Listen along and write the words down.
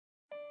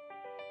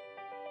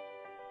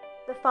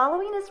The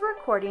following is a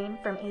recording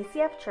from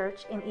ACF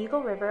Church in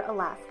Eagle River,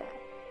 Alaska.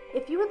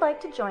 If you would like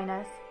to join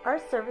us, our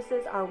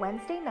services are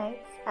Wednesday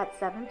nights at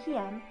 7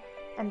 p.m.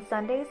 and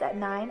Sundays at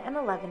 9 and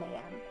 11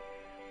 a.m.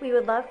 We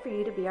would love for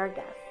you to be our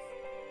guests.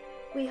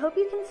 We hope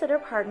you consider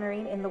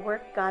partnering in the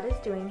work God is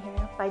doing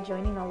here by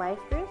joining a life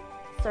group,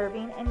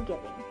 serving, and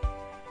giving.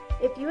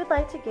 If you would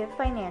like to give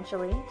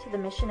financially to the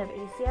mission of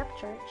ACF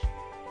Church,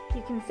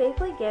 you can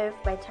safely give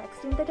by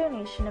texting the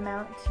donation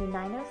amount to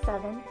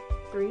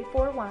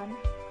 907-341-4213.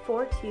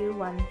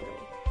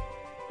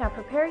 Now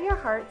prepare your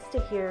hearts to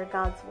hear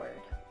God's Word.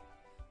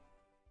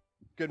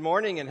 Good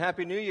morning and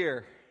Happy New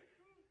Year.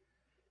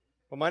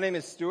 Well, my name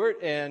is Stuart,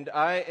 and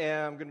I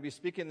am going to be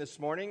speaking this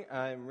morning.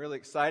 I'm really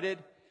excited.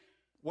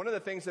 One of the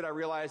things that I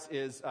realized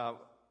is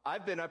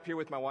I've been up here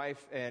with my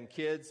wife and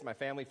kids, my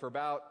family, for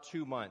about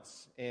 2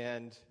 months.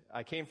 And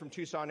I came from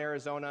Tucson,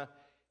 Arizona,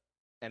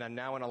 and I'm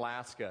now in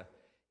Alaska.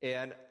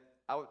 And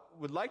I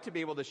would like to be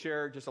able to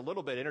share just a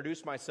little bit,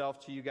 introduce myself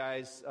to you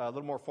guys a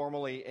little more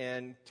formally,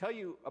 and tell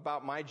you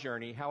about my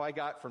journey, how I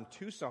got from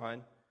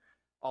Tucson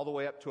all the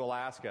way up to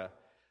Alaska,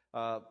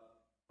 how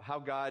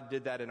God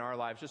did that in our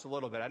lives, just a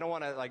little bit. I don't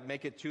want to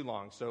make it too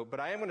long, but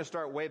I am going to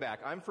start way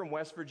back. I'm from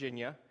West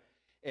Virginia,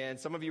 and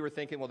some of you were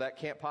thinking, well, that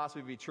can't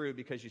possibly be true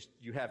because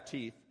you have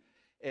teeth,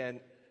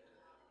 and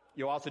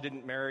you also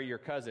didn't marry your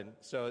cousin.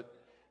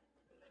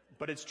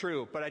 But it's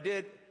true. But I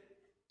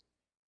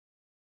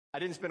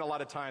didn't spend a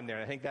lot of time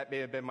there. I think that may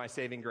have been my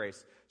saving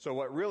grace. So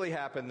what really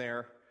happened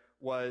there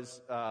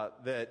was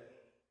get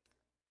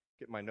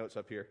my notes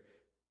up here.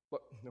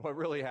 What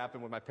really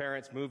happened when my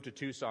parents moved to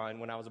Tucson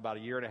when I was about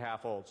 1.5 years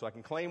old. So I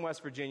can claim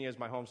West Virginia as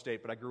my home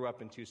state, but I grew up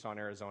in Tucson,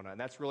 Arizona. And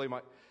that's really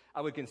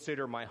I would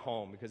consider my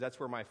home because that's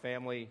where my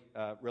family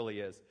really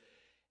is.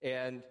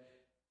 And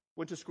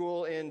went to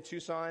school in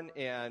Tucson,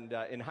 and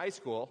in high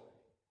school,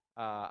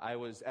 I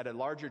was at a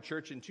larger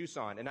church in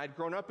Tucson, and I'd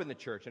grown up in the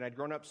church, and I'd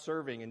grown up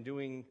serving and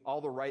doing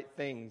all the right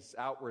things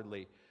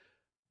outwardly.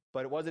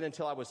 But it wasn't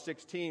until I was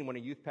 16 when a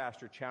youth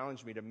pastor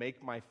challenged me to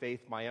make my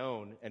faith my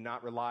own and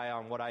not rely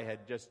on what I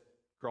had just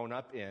grown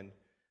up in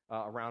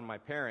around my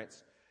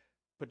parents,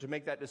 but to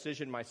make that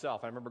decision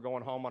myself. I remember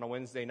going home on a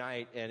Wednesday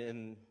night and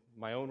in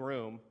my own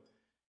room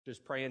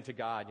just praying to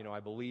God, I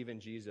believe in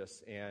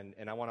Jesus, and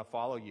I want to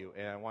follow you,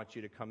 and I want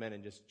you to come in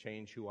and just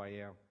change who I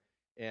am.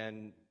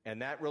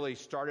 And that really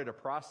started a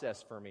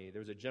process for me. There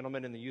was a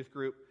gentleman in the youth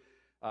group,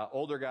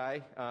 older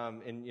guy,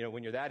 and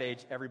when you're that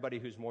age, everybody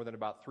who's more than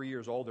about 3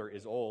 years older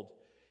is old.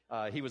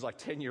 He was like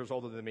 10 years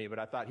older than me, but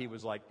I thought he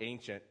was like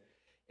ancient,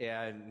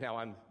 and now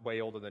I'm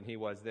way older than he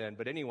was then.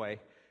 But anyway,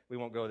 we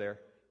won't go there.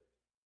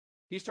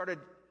 He started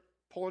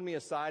pulling me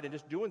aside and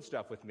just doing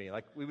stuff with me.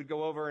 Like we would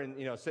go over and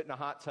sit in a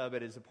hot tub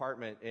at his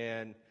apartment,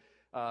 and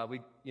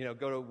we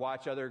go to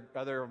watch other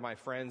of my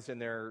friends in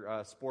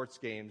their sports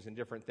games and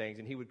different things,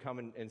 and he would come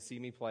and see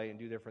me play and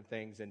do different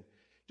things, and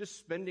just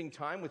spending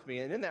time with me.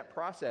 And in that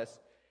process,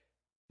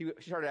 he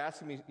started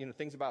asking me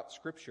things about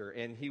Scripture,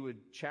 and he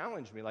would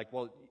challenge me.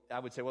 I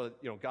would say,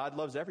 God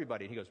loves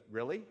everybody. And he goes,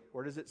 really?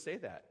 Where does it say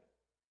that?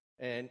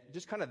 And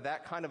just kind of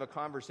that kind of a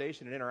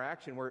conversation and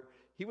interaction where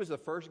he was the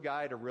first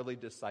guy to really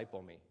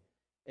disciple me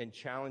and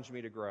challenge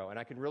me to grow. And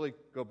I can really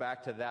go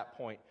back to that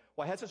point.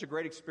 Well, I had such a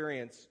great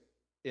experience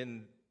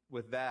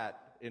with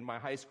that in my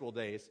high school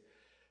days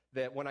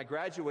that when I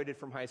graduated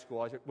from high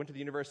school, I went to the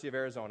University of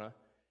Arizona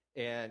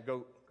and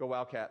go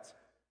Wildcats,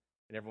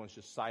 and everyone's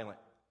just silent.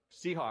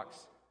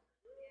 Seahawks.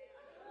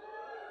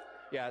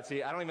 Yeah,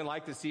 see, I don't even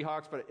like the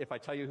Seahawks, but if I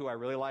tell you who I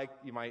really like,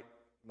 you might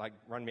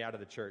run me out of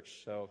the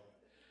church. So,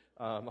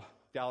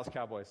 Dallas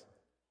Cowboys.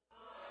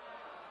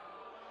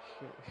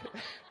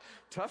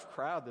 Tough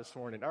crowd this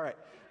morning. All right,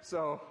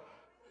 so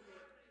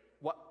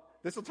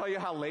this will tell you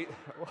how late.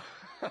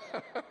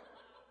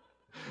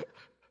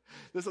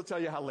 This will tell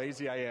you how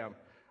lazy I am.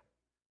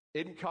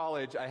 In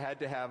college, I had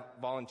to have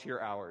volunteer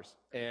hours.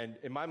 And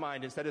in my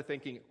mind, instead of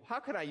thinking, how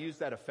can I use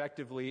that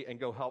effectively and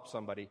go help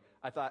somebody,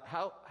 I thought,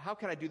 how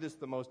can I do this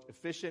the most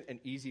efficient and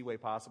easy way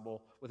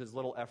possible with as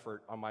little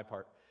effort on my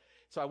part?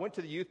 So I went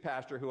to the youth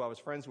pastor who I was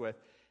friends with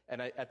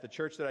and at the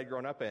church that I'd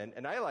grown up in,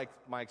 and I liked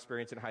my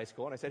experience in high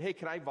school. And I said, hey,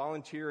 can I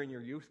volunteer in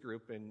your youth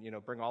group and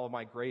bring all of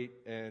my great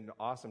and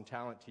awesome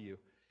talent to you?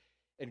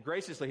 And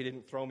graciously, he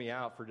didn't throw me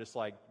out for just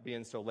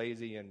being so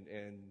lazy and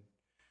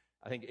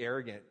I think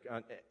arrogant.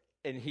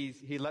 And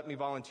he let me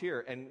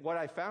volunteer. And what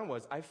I found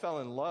was I fell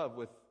in love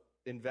with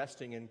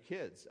investing in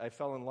kids. I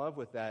fell in love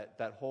with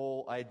that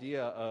whole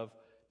idea of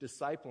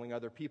discipling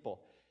other people.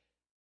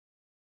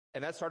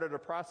 And that started a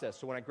process.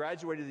 So when I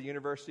graduated the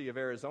University of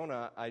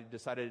Arizona, I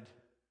decided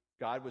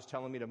God was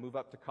telling me to move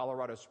up to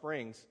Colorado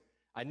Springs.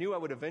 I knew I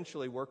would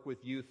eventually work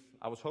with youth.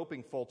 I was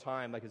hoping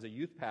full-time, as a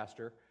youth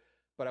pastor,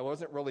 but I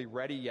wasn't really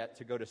ready yet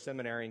to go to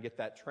seminary and get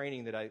that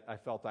training that I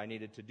felt I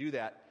needed to do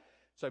that.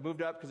 So I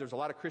moved up because there's a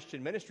lot of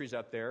Christian ministries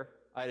up there.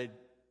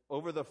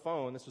 Over the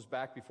phone, this was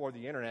back before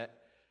the internet,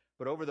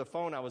 but over the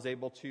phone I was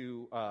able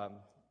to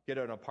get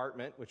an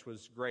apartment, which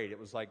was great. It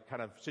was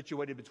kind of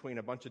situated between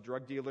a bunch of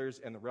drug dealers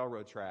and the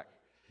railroad track.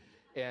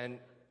 And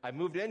I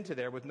moved into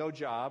there with no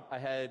job. I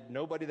had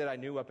nobody that I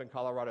knew up in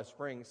Colorado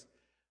Springs,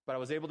 but I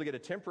was able to get a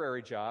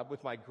temporary job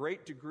with my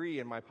great degree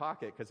in my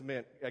pocket because,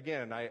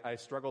 again, I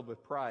struggled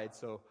with pride.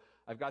 So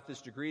I've got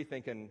this degree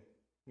thinking,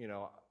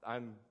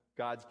 I'm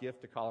God's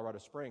gift to Colorado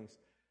Springs.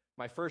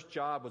 My first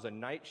job was a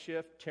night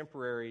shift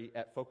temporary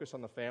at Focus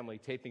on the Family,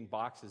 taping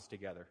boxes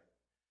together.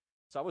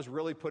 So I was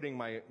really putting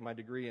my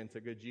degree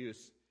into good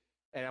use.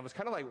 And I was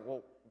kind of like,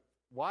 well,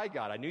 why,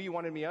 God? I knew you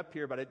wanted me up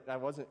here, but I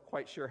wasn't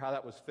quite sure how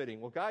that was fitting.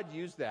 Well, God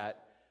used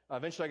that.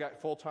 Eventually, I got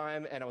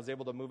full-time, and I was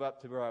able to move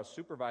up to where I was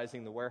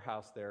supervising the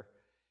warehouse there.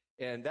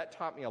 And that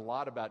taught me a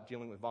lot about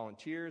dealing with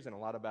volunteers and a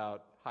lot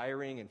about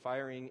hiring and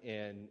firing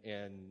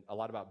and a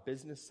lot about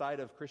business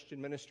side of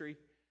Christian ministry.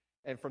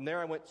 And from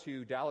there, I went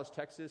to Dallas,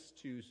 Texas,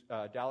 to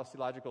Dallas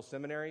Theological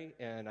Seminary,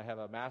 and I have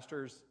a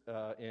master's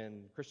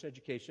in Christian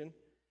education.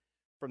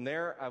 From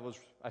there,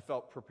 I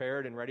felt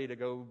prepared and ready to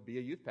go be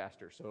a youth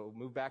pastor. So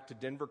moved back to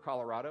Denver,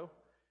 Colorado,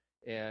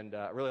 and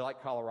I really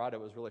liked Colorado.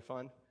 It was really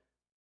fun.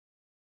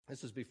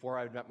 This was before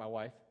I had met my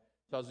wife.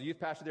 So I was a youth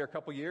pastor there a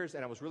couple years,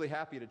 and I was really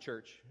happy at a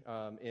church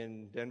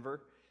in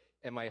Denver.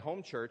 And my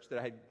home church that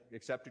I had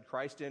accepted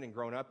Christ in and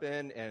grown up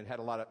in and had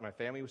my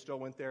family who still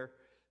went there,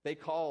 they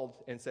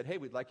called and said, hey,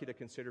 we'd like you to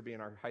consider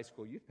being our high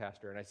school youth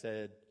pastor. And I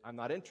said, I'm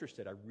not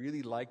interested. I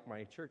really like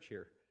my church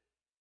here.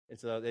 And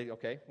so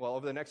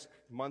over the next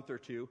month or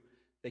two,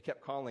 they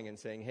kept calling and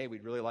saying, hey,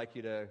 we'd really like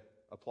you to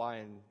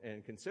apply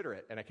and consider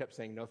it. And I kept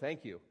saying, no,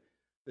 thank you.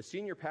 The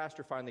senior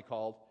pastor finally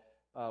called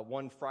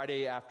one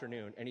Friday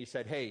afternoon, and he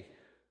said, hey,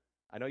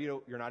 I know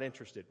you're not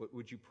interested, but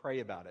would you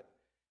pray about it?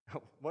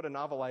 What a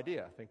novel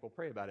idea. I think we'll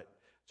pray about it.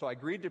 So I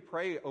agreed to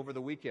pray over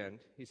the weekend.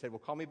 He said, well,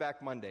 call me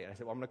back Monday. And I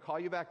said, well, I'm going to call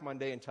you back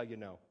Monday and tell you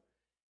no.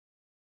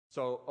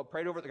 So I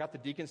prayed over, got the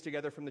deacons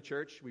together from the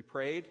church. We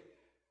prayed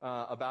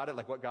about it,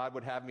 like what God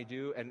would have me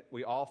do, and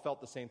we all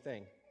felt the same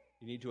thing.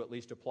 You need to at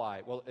least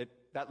apply. Well,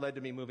 that led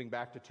to me moving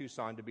back to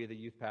Tucson to be the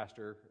youth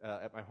pastor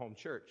at my home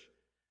church.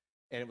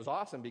 And it was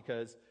awesome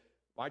because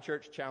my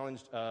church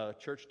challenged a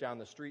church down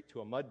the street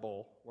to a mud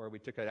bowl where we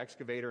took an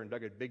excavator and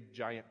dug a big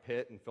giant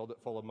pit and filled it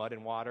full of mud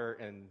and water,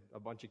 and a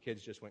bunch of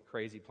kids just went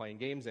crazy playing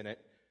games in it.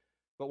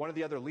 But one of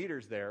the other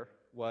leaders there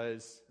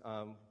was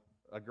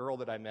a girl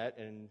that I met,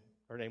 and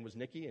her name was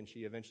Nikki, and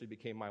she eventually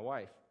became my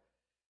wife.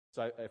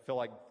 So I feel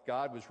like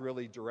God was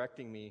really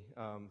directing me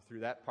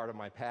through that part of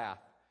my path,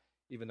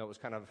 even though it was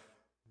kind of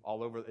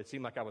all over. It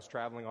seemed like I was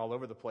traveling all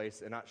over the place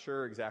and not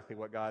sure exactly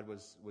what God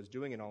was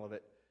doing in all of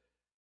it.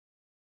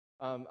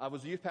 I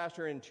was a youth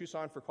pastor in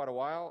Tucson for quite a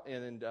while,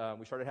 and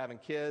we started having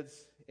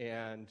kids,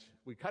 and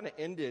we kind of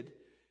ended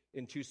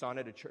in Tucson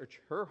at a church,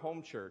 her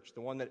home church,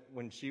 the one that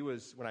when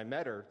I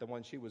met her, the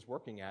one she was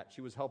working at,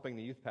 she was helping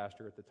the youth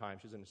pastor at the time.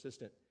 She was an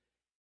assistant.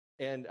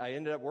 And I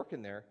ended up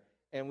working there.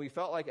 And we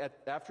felt like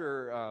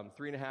after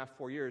 3.5,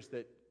 4 years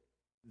that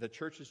the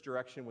church's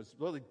direction was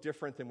really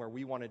different than where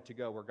we wanted to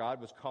go, where God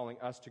was calling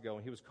us to go.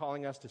 And he was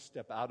calling us to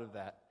step out of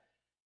that.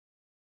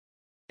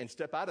 And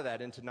step out of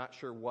that into not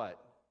sure what.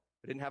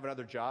 I didn't have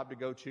another job to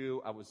go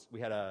to. We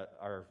had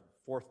our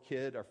fourth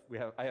kid.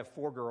 I have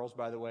 4 girls,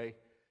 by the way,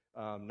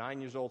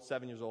 9 years old,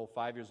 7 years old,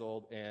 5 years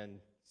old, and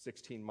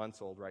 16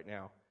 months old right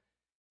now.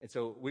 And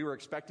so we were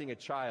expecting a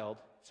child.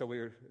 So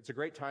it's a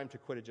great time to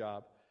quit a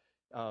job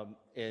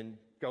and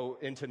go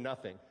into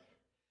nothing.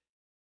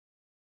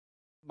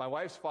 My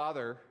wife's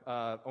father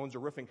owns a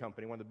roofing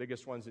company, one of the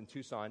biggest ones in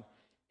Tucson,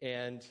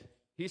 and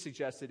he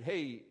suggested,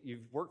 hey,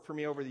 you've worked for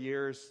me over the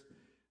years.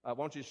 Why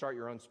don't you start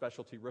your own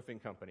specialty roofing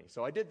company?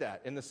 So I did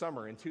that in the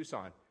summer in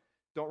Tucson.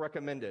 Don't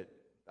recommend it.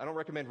 I don't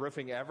recommend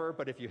roofing ever,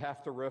 but if you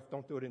have to roof,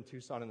 don't do it in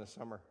Tucson in the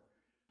summer.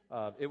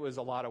 It was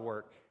a lot of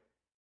work.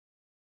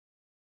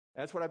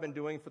 That's what I've been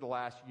doing for the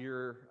last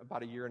year,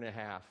 about a year and a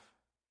half.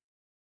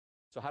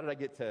 So how did I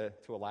get to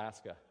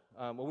Alaska?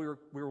 Well,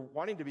 we were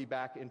wanting to be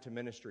back into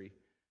ministry,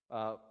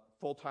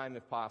 full-time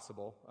if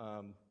possible.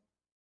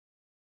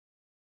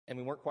 And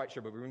we weren't quite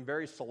sure, but we've been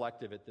very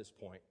selective at this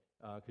point.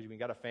 Because when you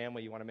got a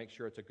family, you want to make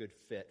sure it's a good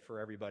fit for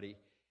everybody.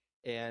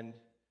 And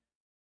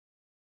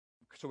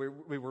so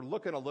we were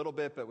looking a little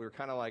bit, but we were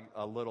kind of like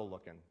a little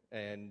looking.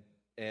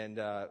 And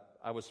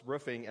I was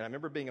roofing, and I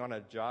remember being on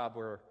a job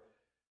where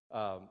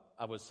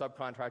I was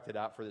subcontracted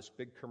out for this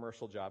big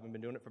commercial job. I've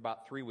been doing it for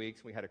about 3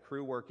 weeks. We had a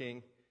crew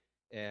working,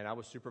 and I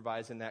was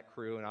supervising that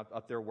crew, and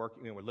up there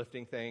working, we're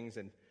lifting things,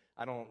 and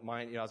I don't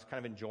mind, I was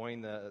kind of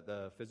enjoying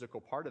the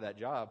physical part of that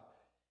job.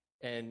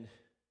 And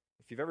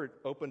if you've ever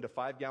opened a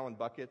 5-gallon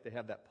bucket, they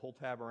have that pull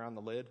tab around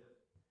the lid.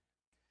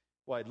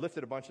 Well, I'd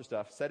lifted a bunch of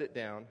stuff, set it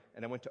down,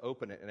 and I went to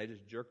open it, and I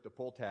just jerked the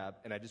pull tab,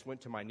 and I just went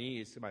to my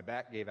knees, so my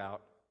back gave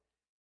out.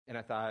 And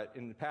I thought,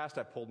 in the past,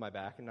 I pulled my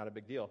back, and not a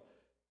big deal.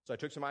 So I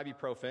took some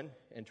ibuprofen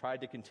and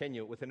tried to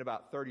continue. Within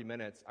about 30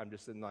 minutes, I'm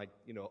just in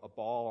a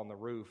ball on the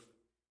roof,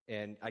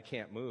 and I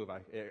can't move.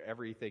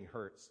 Everything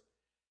hurts.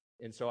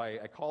 And so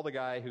I called the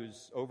guy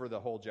who's over the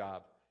whole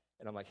job,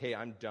 and I'm like, hey,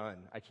 I'm done.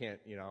 I can't,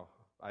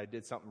 I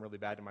did something really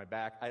bad to my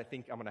back. I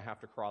think I'm going to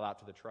have to crawl out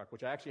to the truck,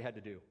 which I actually had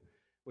to do,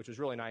 which was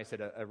really nice at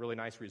a really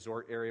nice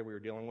resort area we were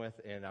dealing with,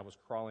 and I was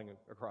crawling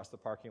across the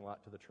parking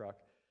lot to the truck.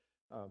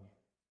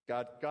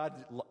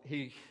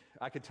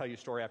 I could tell you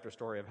story after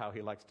story of how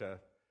he likes to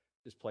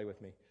just play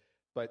with me,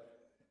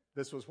 but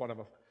this was one of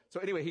them. So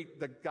anyway,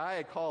 the guy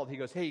I called, he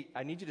goes, hey,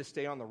 I need you to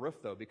stay on the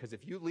roof though, because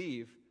if you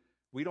leave,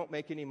 we don't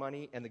make any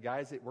money, and the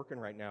guys that working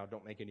right now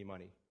don't make any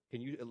money.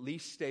 Can you at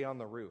least stay on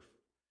the roof?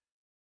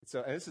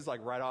 So, and this is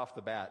like right off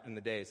the bat in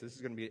the day, so this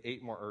is going to be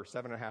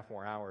 7.5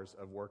 more hours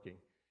of working.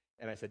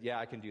 And I said, yeah,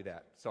 I can do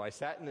that. So I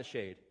sat in the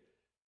shade,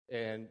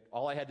 and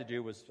all I had to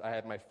do was I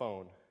had my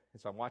phone.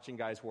 And so I'm watching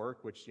guys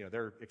work, which,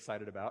 they're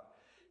excited about.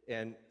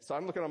 And so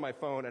I'm looking on my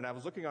phone, and I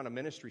was looking on a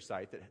ministry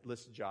site that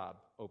lists job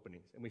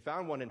openings. And we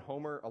found one in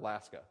Homer,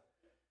 Alaska.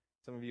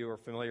 Some of you are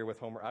familiar with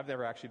Homer. I've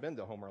never actually been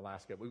to Homer,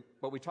 Alaska.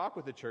 But we talked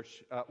with the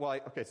church.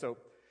 So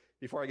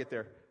before I get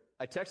there,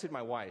 I texted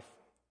my wife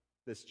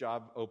this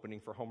job opening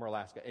for Homer,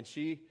 Alaska. And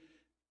she,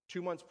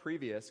 2 months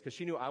previous, because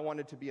she knew I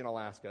wanted to be in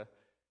Alaska,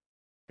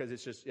 because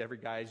it's just every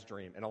guy's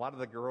dream. And a lot of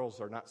the girls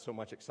are not so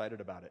much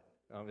excited about it,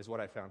 is what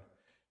I found.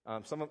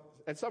 Some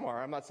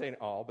are. I'm not saying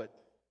all, but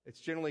it's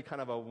generally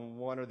kind of a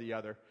one or the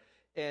other.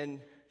 And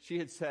she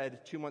had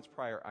said 2 months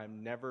prior,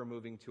 I'm never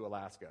moving to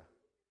Alaska.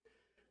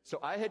 So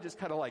I had just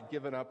kind of like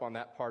given up on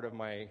that part of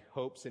my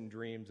hopes and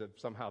dreams of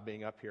somehow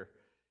being up here.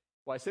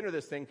 Well, I sent her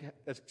this thing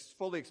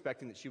fully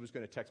expecting that she was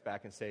going to text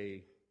back and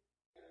say,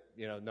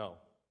 no.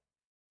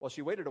 Well,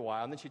 she waited a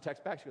while, and then she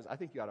texted back. She goes, I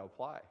think you ought to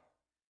apply.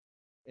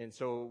 And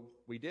so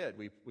we did.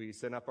 We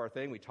sent up our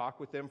thing. We talked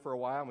with them for a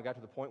while, and we got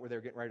to the point where they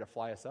were getting ready to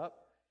fly us up.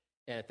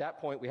 And at that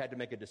point, we had to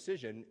make a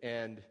decision.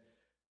 And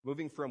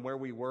moving from where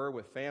we were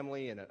with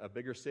family and a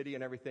bigger city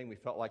and everything, we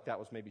felt like that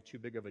was maybe too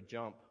big of a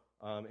jump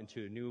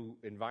into a new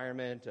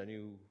environment, a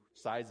new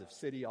size of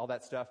city, all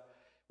that stuff.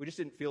 We just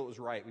didn't feel it was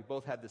right. We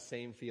both had the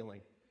same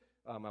feeling,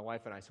 my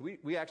wife and I. So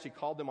we actually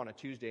called them on a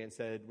Tuesday and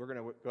said, we're going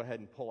to go ahead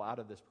and pull out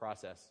of this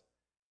process.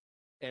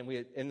 And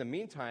we, in the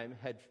meantime,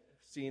 had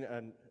seen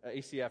an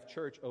ACF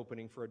church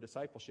opening for a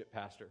discipleship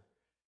pastor.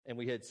 And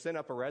we had sent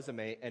up a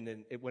resume, and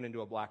then it went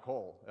into a black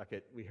hole.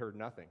 We heard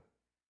nothing.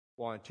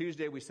 Well, on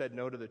Tuesday, we said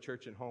no to the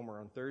church in Homer.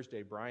 On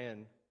Thursday,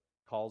 Brian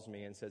calls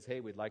me and says, hey,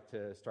 we'd like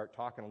to start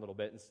talking a little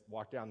bit and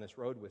walk down this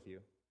road with you.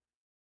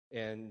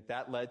 And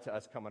that led to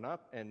us coming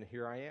up, and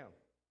here I am.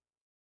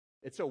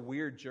 It's a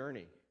weird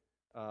journey.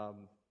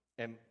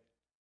 And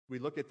we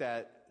look at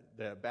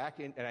the back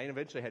end, and I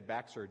eventually had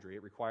back surgery.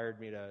 It required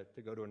me to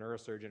go to a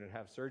neurosurgeon and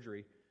have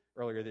surgery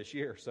earlier this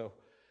year. So,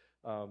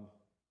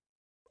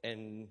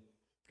 and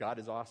God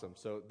is awesome.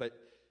 Well,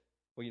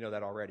 you know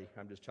that already.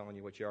 I'm just telling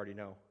you what you already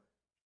know.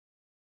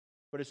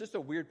 But it's just a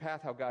weird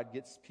path how God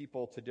gets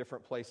people to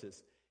different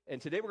places. And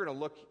today we're going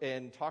to look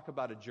and talk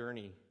about a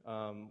journey.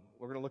 We're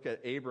going to look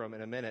at Abram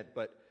in a minute,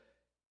 but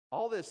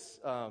all this,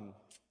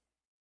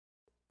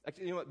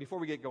 actually, you know what, before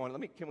we get going,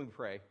 can we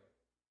pray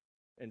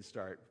and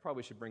start?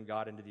 Probably should bring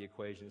God into the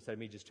equation instead of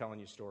me just telling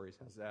you stories.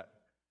 How's that?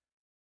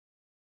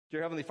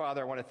 Dear Heavenly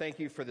Father, I want to thank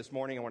you for this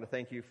morning. I want to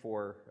thank you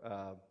for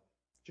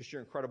just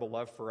your incredible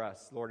love for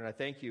us, Lord. And I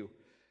thank you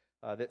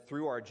that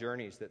through our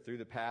journeys, that through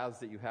the paths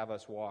that you have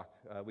us walk,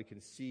 we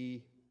can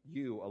see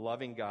you, a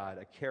loving God,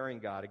 a caring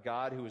God, a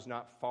God who is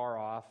not far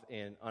off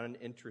and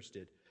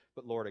uninterested,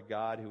 but Lord, a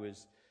God who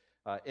is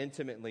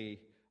intimately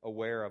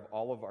aware of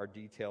all of our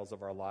details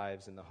of our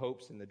lives and the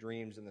hopes and the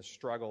dreams and the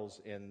struggles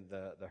and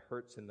the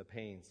hurts and the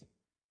pains.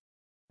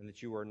 And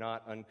that you are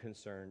not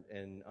unconcerned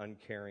and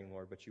uncaring,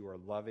 Lord, but you are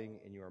loving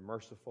and you are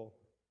merciful.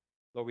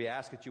 Lord, we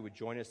ask that you would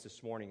join us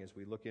this morning as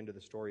we look into the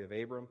story of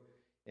Abram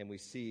and we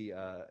see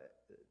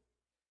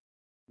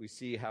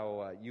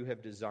how you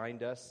have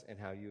designed us and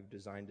how you have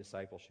designed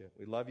discipleship.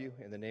 We love you.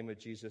 In the name of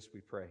Jesus,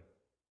 we pray.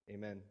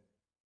 Amen.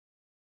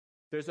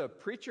 There's a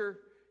preacher,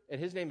 and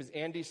his name is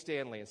Andy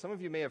Stanley, and some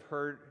of you may have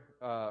heard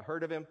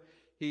of him.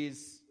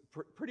 He's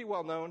pretty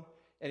well known,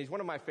 and he's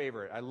one of my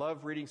favorite. I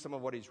love reading some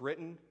of what he's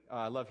written.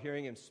 I love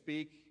hearing him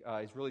speak.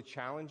 He's really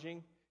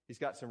challenging. He's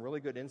got some really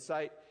good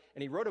insight,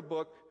 and he wrote a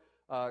book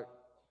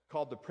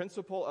called The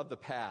Principle of the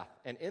Path,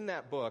 and in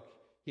that book,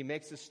 he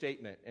makes a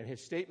statement, and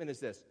his statement is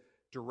this: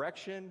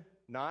 direction,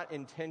 not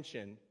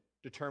intention,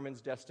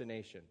 determines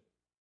destination.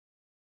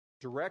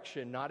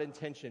 Direction, not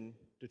intention,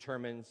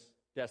 determines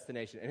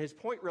destination. And his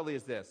point really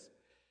is this.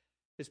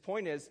 His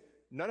point is,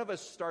 none of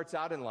us starts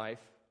out in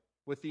life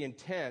with the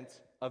intent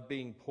of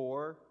being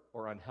poor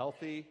or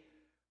unhealthy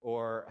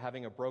or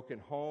having a broken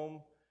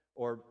home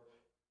or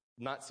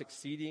not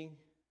succeeding.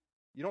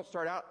 You don't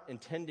start out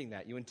intending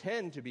that. You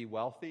intend to be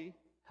wealthy,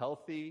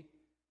 healthy,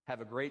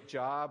 have a great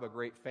job, a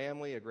great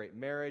family, a great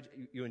marriage.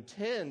 You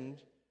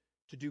intend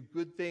to do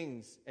good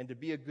things and to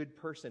be a good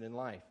person in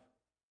life.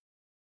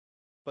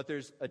 But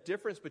there's a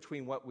difference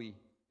between what we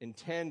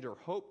intend or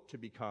hope to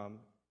become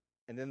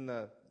and then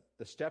the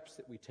steps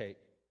that we take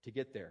to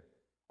get there.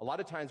 A lot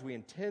of times we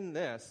intend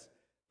this,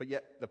 but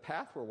yet the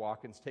path we're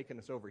walking is taking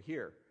us over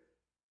here.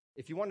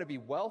 If you want to be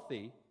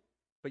wealthy,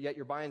 but yet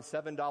you're buying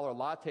 $7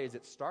 lattes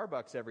at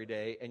Starbucks every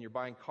day and you're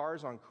buying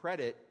cars on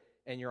credit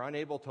and you're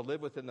unable to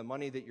live within the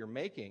money that you're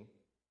making,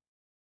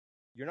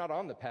 you're not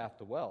on the path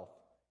to wealth.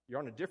 You're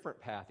on a different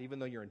path, even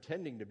though you're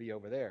intending to be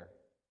over there.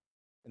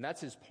 And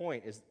that's his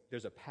point, is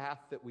there's a path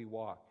that we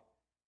walk.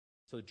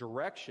 So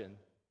direction,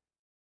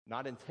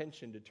 not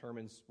intention,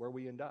 determines where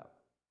we end up.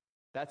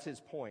 That's his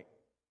point.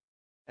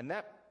 And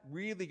that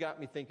really got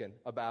me thinking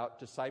about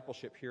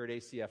discipleship here at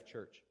ACF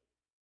Church.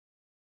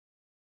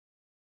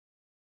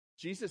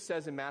 Jesus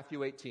says in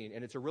Matthew 18,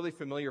 and it's a really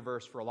familiar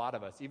verse for a lot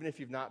of us, even if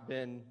you've not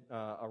been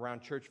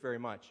around church very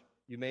much,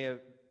 you may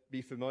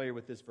be familiar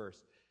with this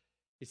verse.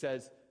 He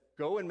says,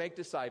 "Go and make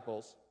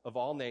disciples of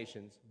all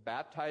nations,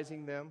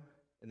 baptizing them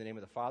in the name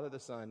of the Father, the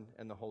Son,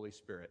 and the Holy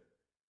Spirit."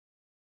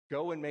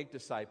 Go and make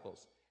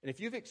disciples. And if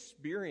you've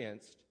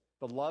experienced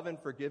the love and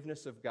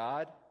forgiveness of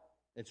God,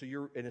 and so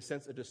you're, in a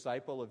sense, a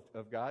disciple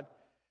of God,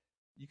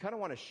 you kind of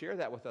want to share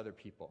that with other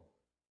people.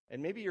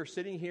 And maybe you're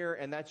sitting here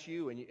and that's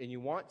you, and you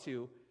want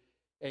to,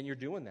 and you're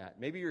doing that.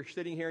 Maybe you're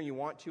sitting here and you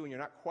want to, and you're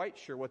not quite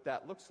sure what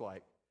that looks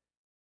like.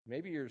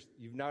 Maybe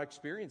you've not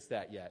experienced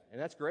that yet, and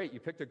that's great.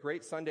 You picked a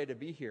great Sunday to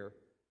be here,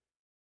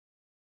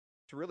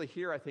 to really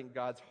hear, I think,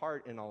 God's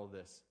heart in all of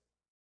this.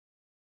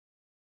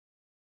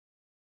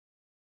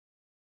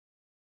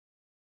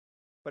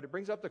 But it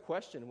brings up the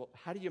question, well,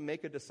 how do you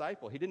make a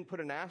disciple? He didn't put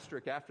an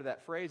asterisk after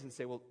that phrase and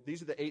say, well,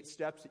 these are the 8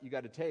 steps that you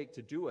got to take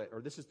to do it,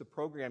 or this is the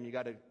program you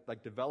got to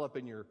develop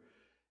in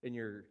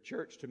your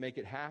church to make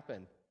it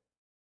happen.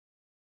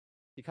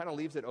 He kind of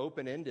leaves it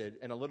open-ended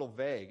and a little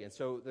vague. And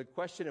so the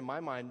question in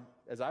my mind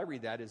as I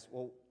read that is,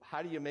 well,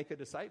 how do you make a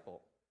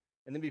disciple?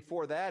 And then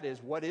before that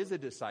is, what is a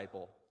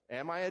disciple?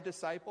 Am I a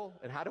disciple?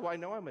 And how do I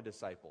know I'm a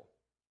disciple?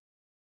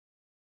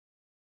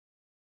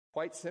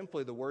 Quite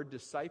simply, the word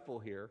disciple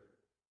here,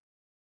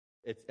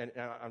 and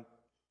I'm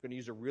going to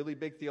use a really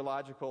big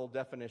theological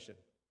definition.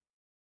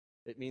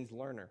 It means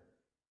learner.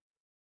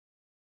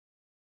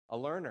 A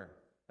learner.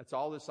 That's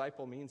all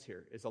disciple means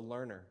here, is a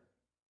learner.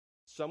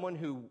 Someone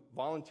who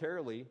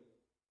voluntarily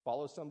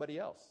follows somebody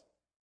else.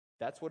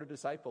 That's what a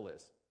disciple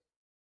is.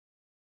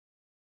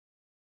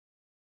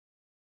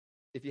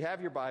 If you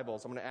have your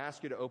Bibles, I'm going to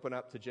ask you to open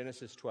up to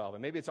Genesis 12.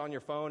 And maybe it's on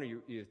your phone,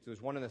 or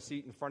there's one in the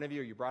seat in front of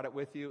you, or you brought it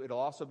with you. It'll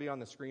also be on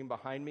the screen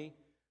behind me.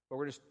 But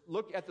we're going to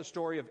look at the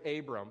story of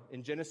Abram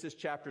in Genesis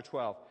chapter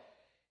 12.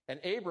 And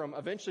Abram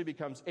eventually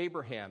becomes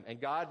Abraham. And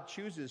God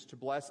chooses to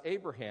bless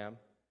Abraham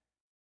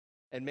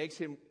and makes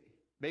him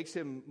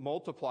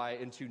multiply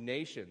into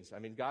nations. I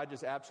mean, God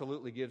just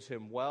absolutely gives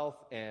him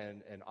wealth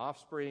and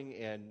offspring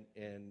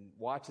and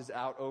watches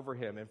out over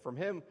him. And from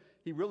him,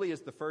 he really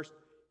is the first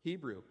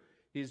Hebrew.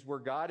 He's where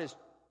God is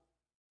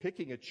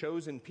picking a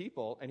chosen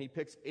people, and he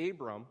picks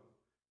Abram,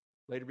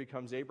 later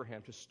becomes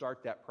Abraham, to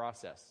start that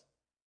process.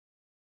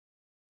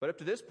 But up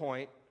to this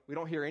point, we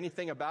don't hear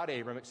anything about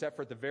Abram except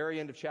for at the very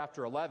end of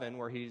chapter 11,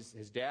 where his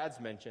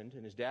dad's mentioned,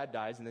 and his dad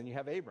dies, and then you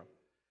have Abram.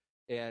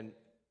 And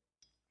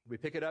we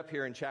pick it up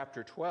here in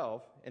chapter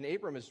 12, and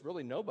Abram is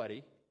really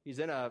nobody. He's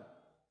in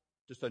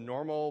just a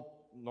normal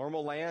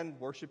land,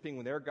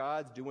 worshiping their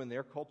gods, doing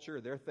their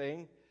culture, their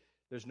thing.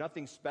 There's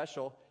nothing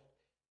special.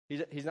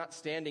 He's not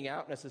standing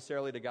out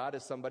necessarily to God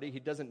as somebody. He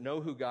doesn't know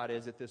who God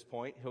is at this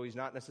point, so he's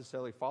not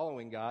necessarily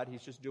following God.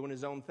 He's just doing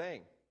his own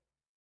thing.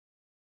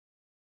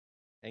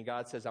 And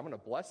God says, I'm going to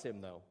bless him,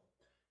 though.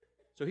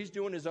 So he's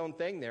doing his own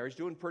thing there. He's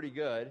doing pretty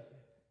good.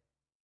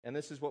 And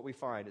this is what we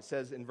find. It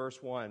says in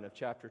verse 1 of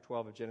chapter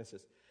 12 of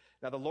Genesis,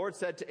 "Now the Lord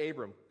said to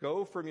Abram,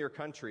 go from your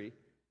country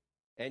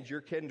and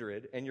your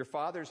kindred and your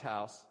father's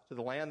house to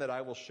the land that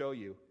I will show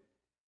you.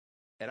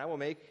 And I will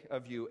make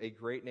of you a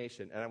great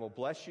nation, and I will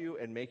bless you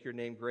and make your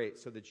name great,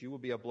 so that you will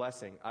be a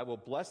blessing. I will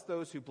bless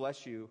those who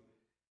bless you,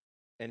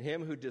 and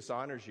him who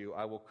dishonors you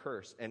I will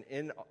curse. And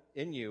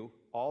in you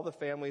all the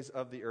families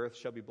of the earth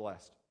shall be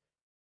blessed."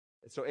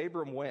 And so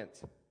Abram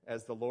went,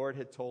 as the Lord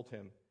had told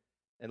him,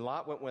 and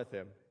Lot went with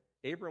him.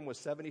 Abram was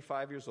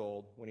 75 years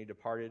old when he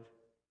departed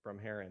from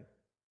Haran.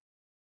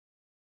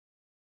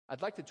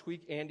 I'd like to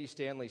tweak Andy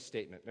Stanley's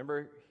statement.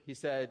 Remember, he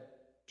said,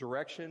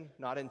 direction,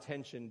 not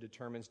intention,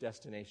 determines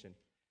destination.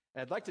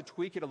 And I'd like to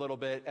tweak it a little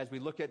bit as we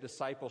look at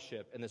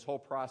discipleship and this whole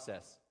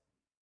process.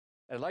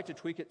 And I'd like to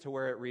tweak it to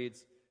where it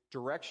reads,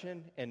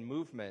 direction and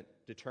movement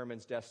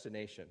determines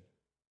destination.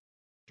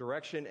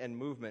 Direction and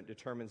movement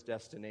determines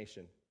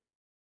destination.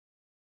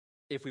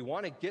 If we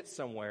want to get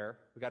somewhere,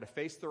 we've got to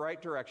face the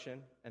right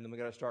direction, and then we've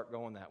got to start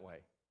going that way.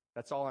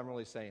 That's all I'm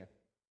really saying.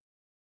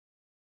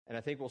 And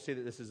I think we'll see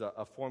that this is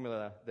a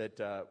formula that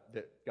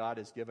God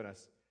has given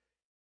us.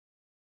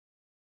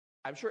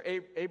 I'm sure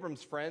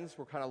Abram's friends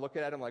were kind of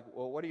looking at him like,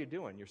 well, what are you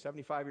doing? You're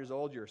 75 years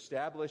old, you're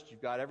established,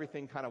 you've got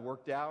everything kind of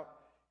worked out,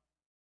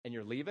 and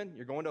you're leaving?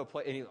 You're going to a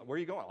place, and where are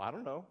you going? Well, I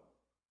don't know.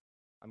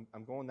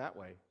 I'm going that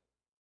way.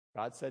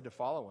 God said to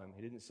follow him.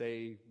 He didn't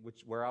say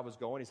where I was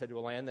going. He said to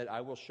a land that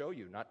I will show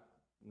you,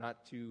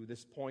 not to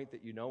this point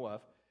that you know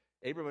of.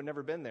 Abram had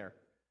never been there,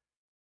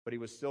 but he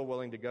was still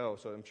willing to go.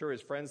 So I'm sure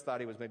his friends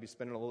thought he was maybe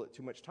spending a little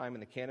too much time in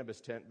the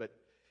cannabis tent,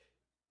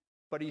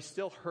 but he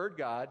still heard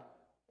God,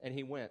 and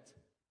he went.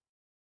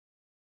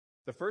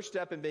 The first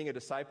step in being a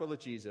disciple of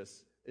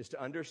Jesus is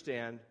to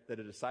understand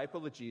that a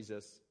disciple of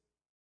Jesus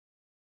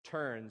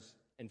turns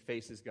and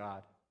faces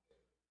God.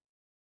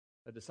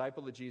 A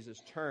disciple of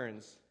Jesus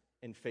turns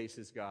and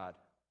faces God.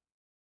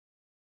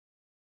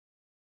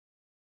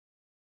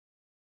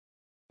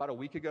 about a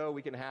week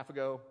and a half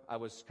ago, I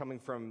was coming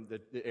from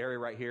the area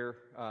right here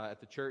at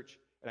the church,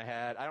 and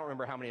I don't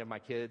remember how many of my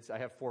kids. I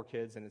have 4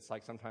 kids, and it's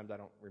like sometimes I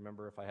don't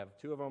remember if I have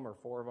 2 of them or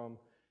 4 of them.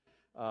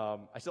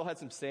 I still had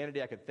some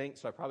sanity I could think,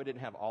 so I probably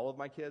didn't have all of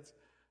my kids.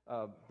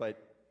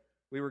 But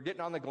we were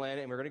getting on the Glen,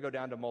 and we were going to go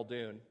down to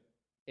Muldoon.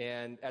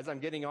 And as I'm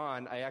getting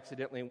on, I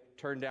accidentally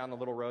turned down the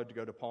little road to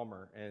go to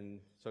Palmer, and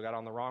so I got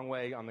on the wrong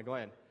way on the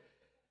Glen.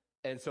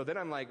 And so then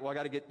I'm like, well, I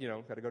got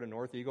to go to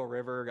North Eagle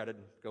River, got to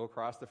go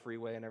across the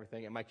freeway and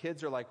everything. And my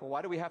kids are like, well,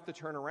 why do we have to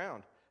turn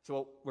around?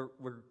 So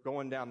we're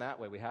going down that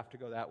way. We have to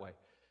go that way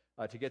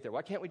to get there.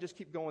 Why can't we just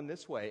keep going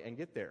this way and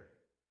get there?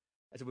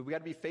 I said, we got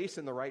to be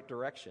facing the right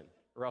direction,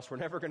 or else we're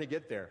never going to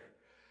get there.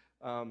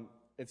 And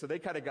so they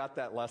kind of got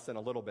that lesson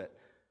a little bit.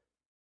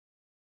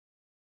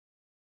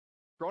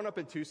 Growing up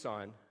in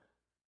Tucson,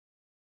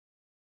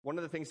 one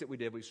of the things that we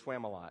did, we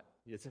swam a lot.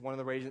 It's one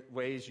of the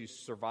ways you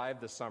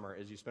survive the summer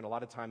is you spend a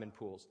lot of time in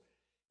pools.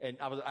 And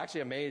I was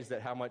actually amazed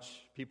at how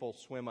much people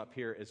swim up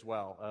here as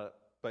well.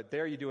 But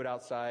there you do it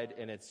outside,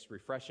 and it's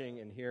refreshing.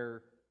 And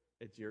here,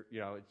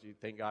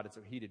 thank God it's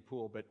a heated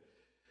pool. But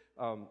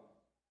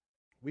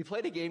we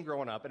played a game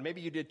growing up, and maybe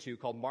you did too,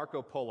 called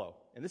Marco Polo.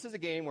 And this is a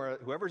game where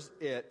whoever's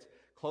it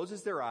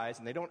closes their eyes,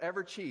 and they don't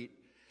ever cheat,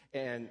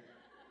 and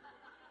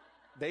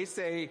they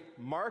say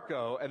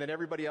Marco, and then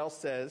everybody else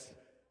says,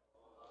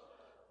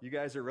 you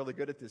guys are really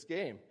good at this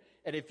game.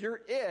 And if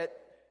you're it,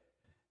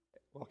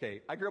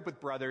 okay, I grew up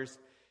with brothers,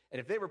 and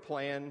if they were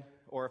playing,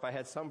 or if I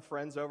had some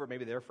friends over,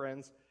 maybe their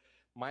friends,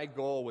 my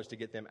goal was to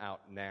get them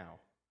out now.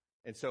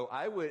 And so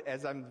I would,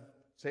 as I'm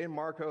saying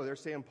Marco, they're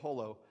saying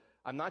Polo,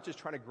 I'm not just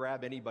trying to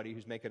grab anybody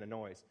who's making a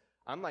noise.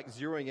 I'm like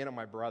zeroing in on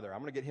my brother. I'm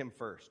going to get him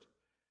first.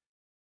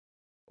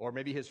 Or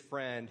maybe his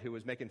friend who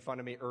was making fun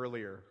of me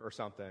earlier or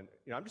something.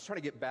 I'm just trying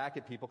to get back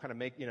at people, kind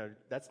of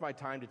that's my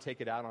time to take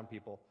it out on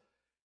people.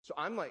 So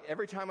I'm like,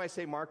 every time I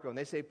say Marco and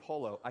they say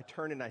Polo, I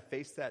turn and I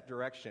face that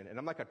direction. And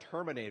I'm like a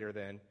Terminator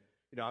then.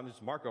 I'm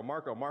just Marco,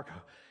 Marco, Marco.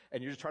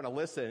 And you're just trying to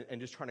listen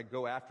and just trying to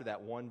go after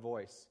that one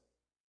voice.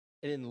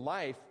 And in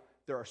life,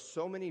 there are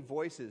so many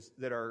voices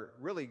that are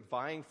really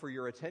vying for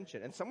your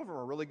attention. And some of them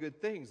are really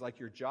good things, like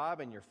your job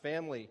and your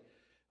family.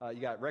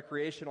 You got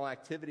recreational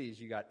activities.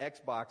 You got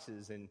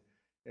Xboxes and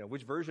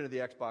which version of the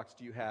Xbox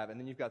do you have? And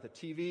then you've got the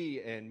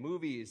TV and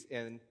movies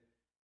and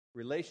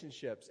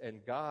relationships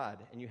and God.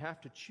 And you have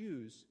to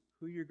choose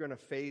who you're going to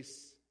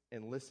face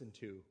and listen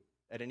to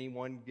at any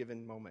one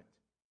given moment.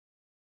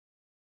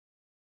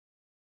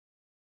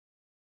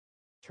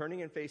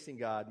 Turning and facing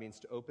God means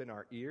to open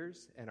our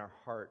ears and our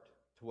heart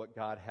to what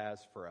God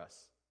has for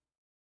us.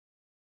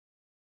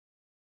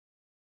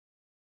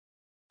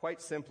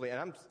 Quite simply,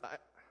 and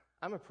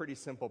I'm a pretty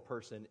simple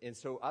person, and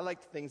so I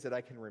like things that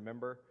I can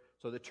remember.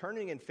 So the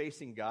turning and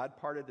facing God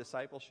part of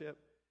discipleship,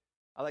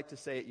 I like to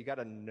say you got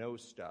to know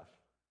stuff.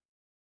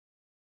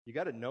 You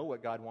got to know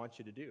what God wants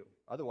you to do.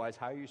 Otherwise,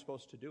 how are you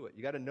supposed to do it?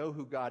 You got to know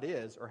who God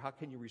is, or how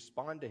can you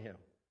respond to him?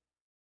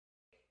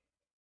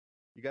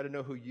 You got to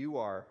know who you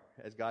are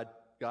as God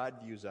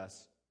views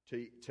us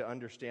to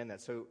understand that.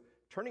 So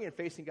turning and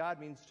facing God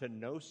means to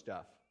know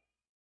stuff.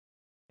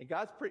 And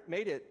God's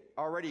made it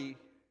already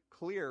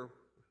clear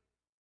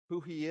who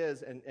he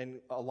is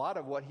and a lot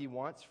of what he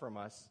wants from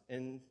us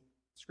in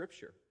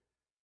Scripture.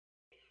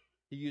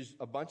 He used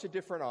a bunch of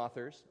different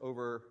authors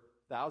over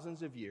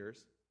thousands of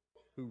years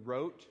who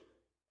wrote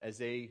as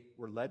they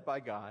were led by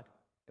God,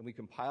 and we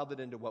compiled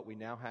it into what we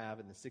now have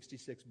in the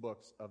 66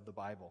 books of the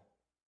Bible.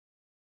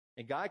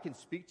 And God can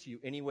speak to you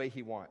any way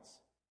he wants.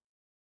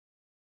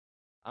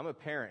 I'm a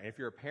parent, and if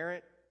you're a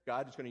parent,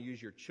 God is going to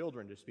use your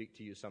children to speak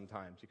to you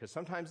sometimes, because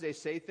sometimes they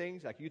say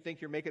things like you think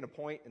you're making a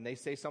point and they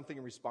say something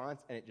in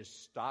response and it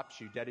just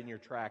stops you dead in your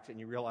tracks and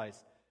you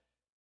realize,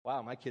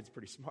 wow, my kid's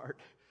pretty smart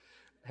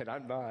and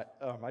I'm not.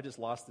 I just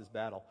lost this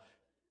battle.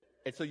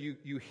 And so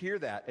you hear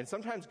that, and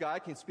sometimes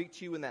God can speak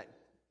to you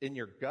in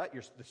your gut.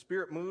 The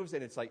Spirit moves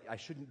and it's like, I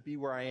shouldn't be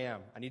where I am.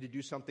 I need to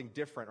do something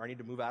different, or I need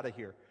to move out of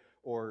here,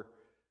 or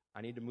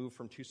I need to move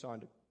from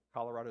Tucson to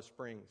Colorado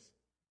Springs.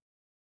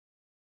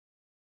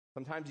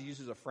 Sometimes he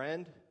uses a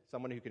friend,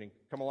 someone who can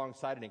come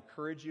alongside and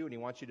encourage you, and he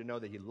wants you to know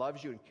that he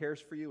loves you and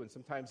cares for you. And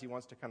sometimes he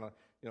wants to kind of,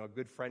 a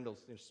good friend will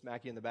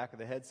smack you in the back of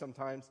the head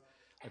sometimes.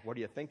 Like, what are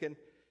you thinking?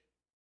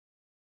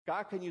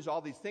 God can use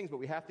all these things, but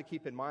we have to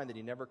keep in mind that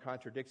he never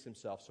contradicts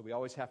himself. So we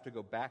always have to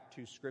go back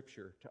to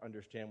Scripture to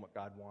understand what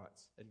God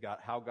wants and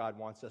how God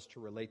wants us to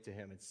relate to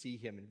him and see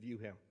him and view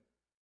him.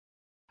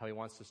 How he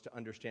wants us to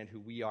understand who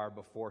we are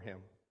before him.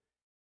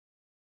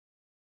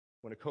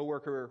 When a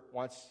coworker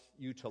wants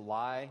you to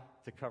lie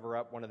to cover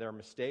up one of their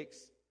mistakes,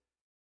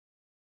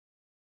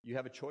 you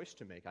have a choice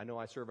to make. I know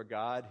I serve a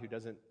God who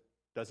doesn't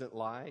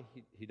lie.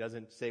 He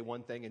doesn't say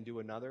one thing and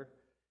do another.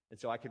 And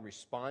so I can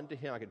respond to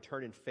him. I can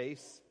turn and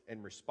face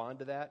and respond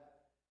to that.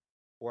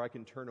 Or I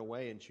can turn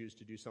away and choose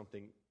to do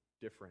something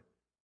different.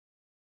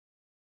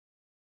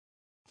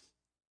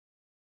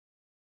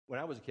 When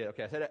I was a kid,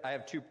 okay, I said I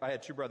had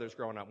two brothers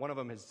growing up. One of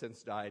them has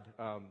since died,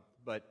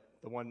 but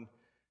the one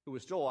who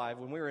was still alive,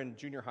 when we were in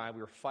junior high, we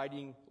were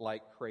fighting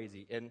like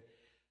crazy. And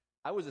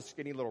I was a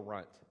skinny little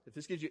runt. If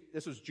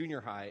this was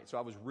junior high, so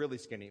I was really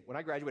skinny. When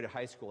I graduated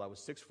high school, I was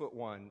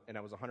 6'1", and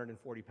I was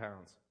 140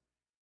 pounds.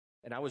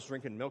 And I was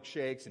drinking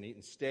milkshakes and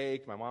eating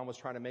steak. My mom was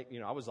trying to make,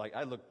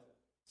 I looked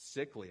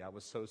sickly. I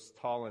was so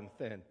tall and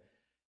thin.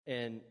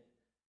 And,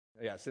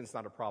 yeah, sin's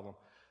not a problem.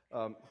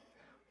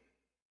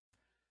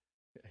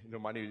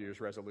 My New Year's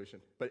resolution.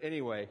 But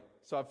anyway,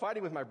 so I'm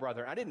fighting with my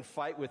brother. I didn't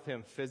fight with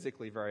him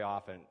physically very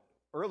often.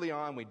 Early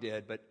on we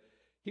did, but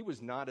he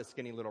was not a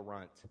skinny little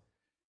runt.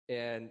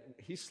 And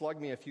he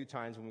slugged me a few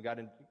times when we got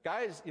in.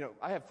 Guys,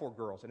 I have 4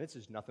 girls, and it's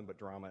just nothing but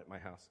drama at my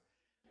house.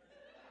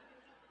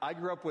 I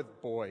grew up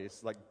with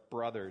boys, like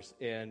brothers,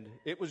 and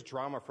it was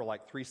drama for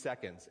like 3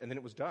 seconds, and then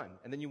it was done.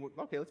 And then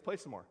okay, let's play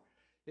some more.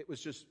 It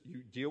was just,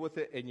 you deal with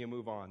it and you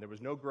move on. There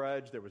was no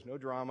grudge, there was no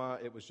drama,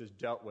 it was just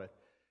dealt with.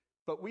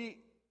 But we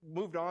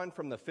moved on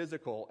from the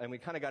physical, and we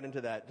kind of got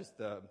into that, just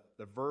the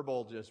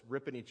verbal, just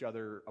ripping each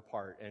other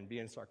apart and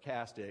being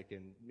sarcastic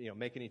and,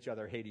 making each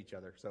other hate each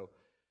other. So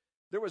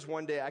there was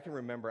one day I can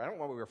remember, I don't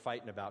know what we were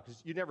fighting about,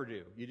 because you never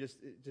do.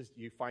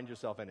 You find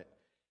yourself in it.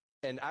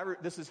 And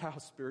this is how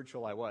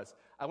spiritual I was.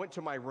 I went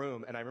to my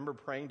room, and I remember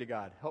praying to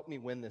God, help me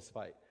win this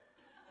fight.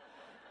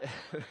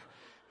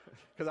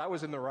 Because I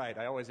was in the right.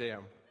 I always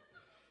am.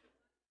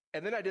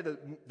 And then I did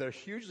the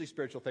hugely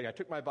spiritual thing. I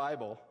took my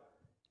Bible,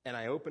 and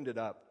I opened it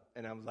up,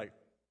 and I was like,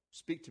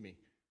 speak to me.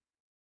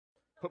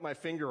 Put my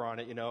finger on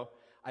it,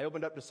 I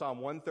opened up to Psalm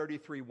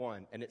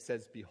 133:1, and it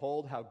says,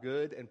 behold how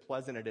good and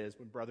pleasant it is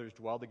when brothers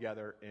dwell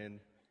together in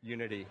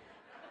unity.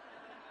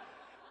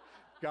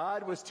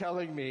 God was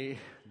telling me,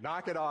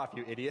 knock it off,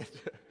 you idiot.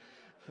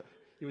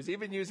 He was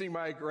even using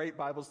my great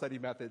Bible study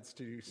methods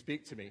to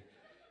speak to me.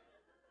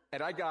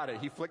 And I got it.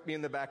 He flicked me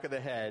in the back of the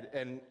head.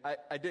 And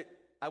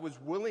I was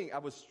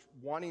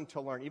wanting to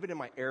learn. Even in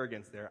my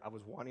arrogance there, I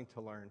was wanting to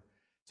learn.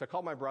 So I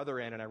called my brother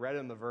in, and I read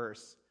him the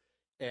verse,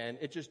 and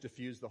it just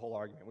diffused the whole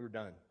argument. We were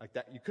done. Like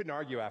that, you couldn't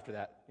argue after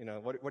that.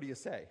 What do you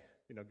say?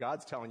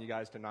 God's telling you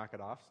guys to knock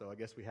it off, so I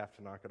guess we have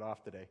to knock it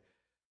off today.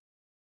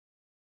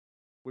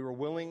 We were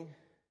willing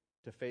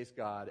to face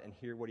God and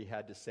hear what he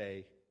had to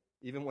say,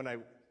 even when I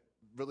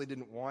really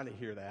didn't want to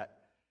hear that.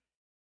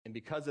 And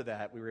because of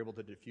that, we were able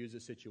to diffuse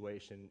a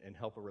situation and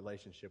help a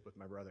relationship with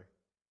my brother.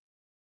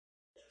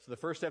 So the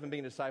first step in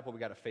being a disciple, we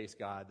got to face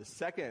God. The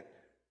second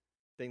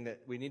thing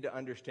that we need to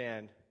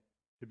understand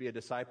to be a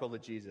disciple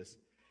of Jesus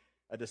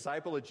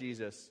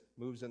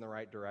moves in the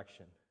right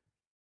direction.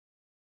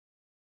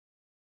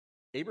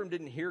 Abram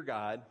didn't hear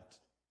God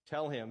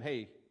tell him,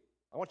 hey,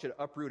 I want you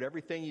to uproot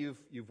everything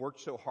you've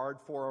worked so hard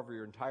for over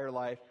your entire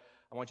life.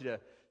 I want you to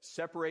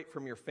separate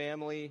from your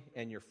family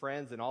and your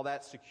friends and all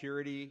that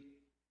security,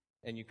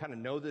 and you kind of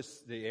know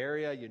the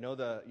area, you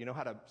know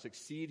how to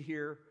succeed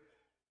here.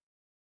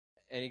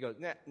 And he goes,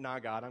 nah,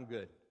 God, I'm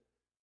good.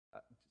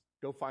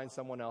 Go find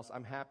someone else.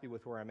 I'm happy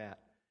with where I'm at.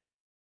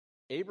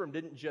 Abram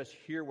didn't just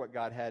hear what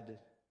God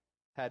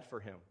had for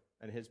him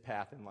and his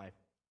path in life.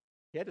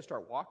 He had to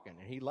start walking,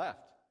 and he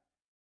left.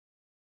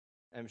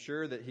 I'm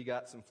sure that he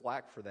got some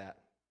flack for that.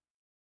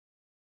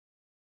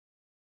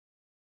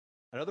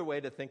 Another way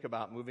to think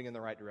about moving in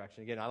the right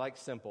direction, again, I like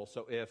simple.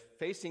 So if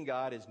facing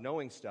God is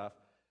knowing stuff,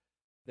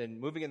 then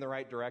moving in the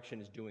right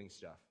direction is doing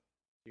stuff.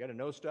 You got to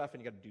know stuff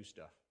and you got to do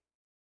stuff.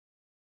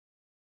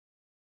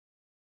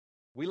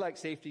 We like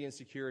safety and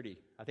security.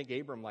 I think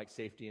Abram liked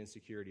safety and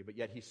security, but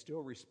yet he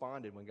still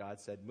responded when God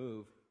said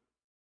move.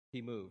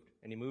 He moved,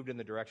 and he moved in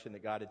the direction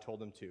that God had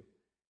told him to.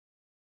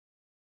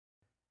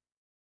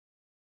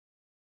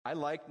 I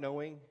like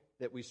knowing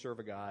that we serve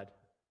a God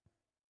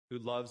who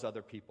loves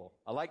other people.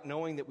 I like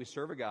knowing that we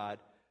serve a God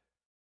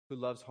who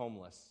loves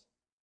homeless.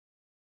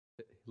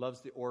 He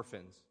loves the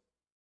orphans.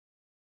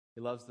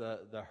 He loves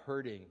the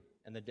hurting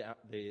and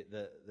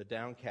the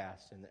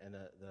downcast and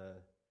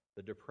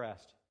the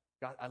depressed.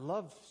 God, I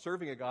love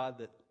serving a God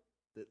that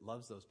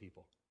loves those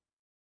people.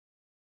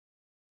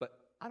 But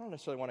I don't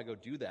necessarily want to go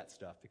do that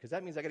stuff, because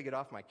that means I got to get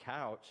off my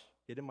couch,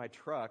 get in my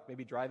truck,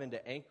 maybe drive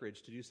into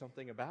Anchorage to do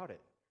something about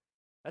it.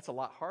 That's a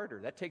lot harder.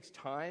 That takes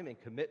time and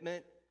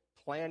commitment,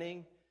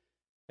 planning.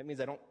 That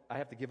means I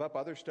have to give up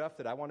other stuff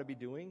that I want to be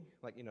doing,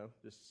 like,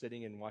 just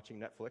sitting and watching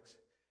Netflix.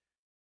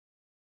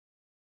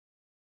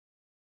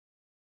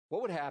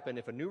 What would happen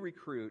if a new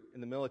recruit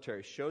in the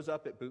military shows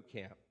up at boot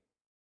camp,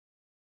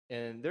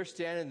 and they're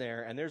standing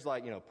there, and there's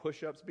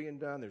push-ups being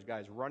done, there's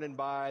guys running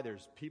by,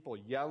 there's people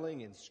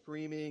yelling and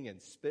screaming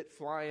and spit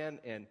flying,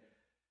 and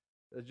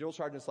the drill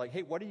sergeant's like,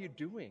 hey, what are you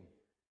doing?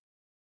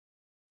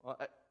 Well,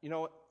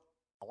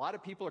 a lot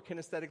of people are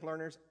kinesthetic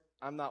learners.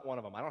 I'm not one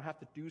of them. I don't have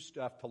to do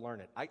stuff to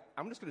learn it.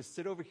 I'm just going to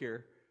sit over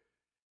here,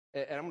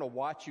 and I'm going to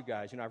watch you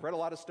guys. I've read a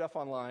lot of stuff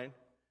online.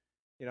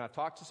 I've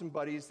talked to some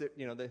buddies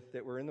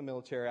that were in the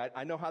military.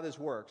 I know how this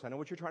works. I know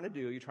what you're trying to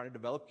do. You're trying to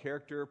develop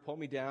character, pull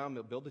me down,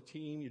 build a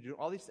team. You do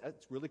all these.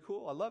 It's really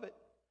cool. I love it.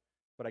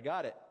 But I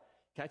got it.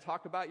 Can I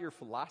talk about your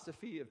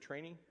philosophy of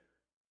training?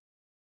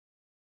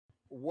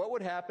 What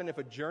would happen if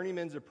a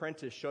journeyman's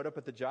apprentice showed up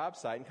at the job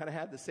site and kind of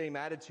had the same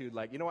attitude,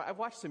 like, I've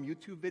watched some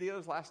YouTube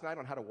videos last night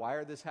on how to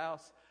wire this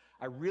house.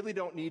 I really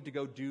don't need to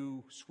go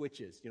do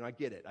switches. I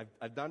get it.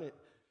 I've done it.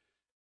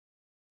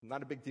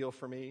 Not a big deal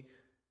for me.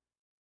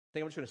 I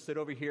think I'm just going to sit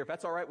over here. If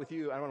that's all right with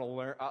you, I want to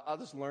learn. I'll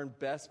just learn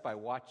best by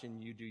watching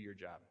you do your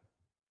job.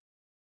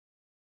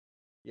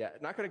 Yeah,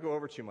 not going to go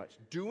over too much.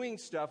 Doing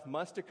stuff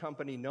must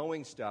accompany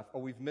knowing stuff,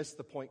 or we've missed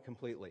the point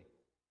completely.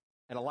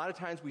 And a lot of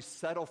times we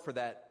settle for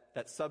that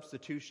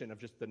substitution of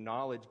just the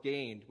knowledge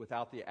gained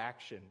without the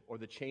action or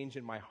the change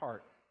in my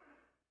heart.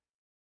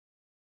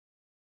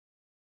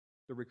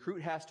 The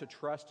recruit has to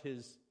trust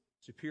his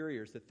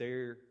superiors that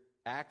their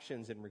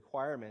actions and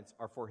requirements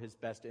are for his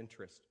best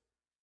interest.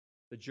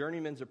 The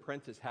journeyman's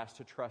apprentice has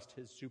to trust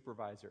his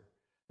supervisor,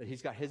 that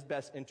he's got his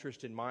best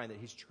interest in mind, that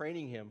he's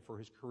training him for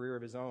his career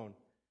of his own,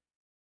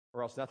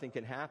 or else nothing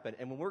can happen.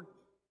 And when we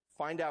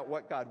find out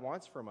what God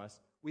wants from us,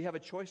 we have a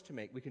choice to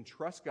make. We can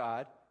trust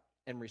God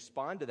and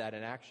respond to that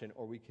in action,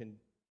 or we can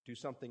do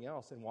something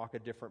else and walk a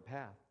different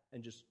path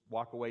and just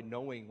walk away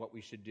knowing what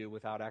we should do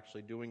without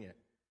actually doing it.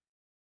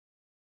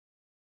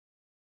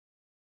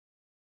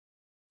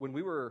 When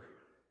we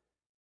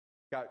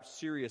got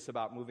serious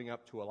about moving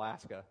up to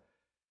Alaska,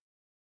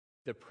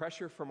 the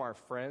pressure from our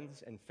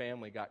friends and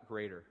family got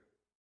greater.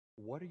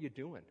 What are you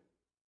doing?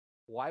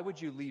 Why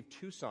would you leave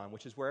Tucson,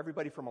 which is where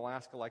everybody from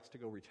Alaska likes to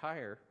go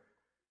retire?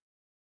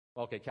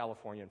 Okay,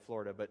 California and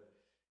Florida, but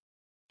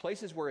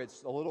places where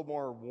it's a little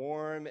more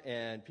warm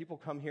and people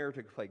come here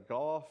to play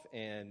golf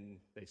and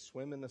they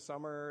swim in the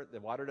summer, the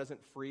water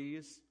doesn't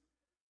freeze.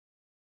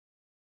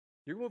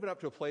 You're moving up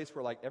to a place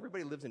where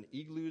everybody lives in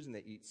igloos and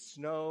they eat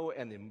snow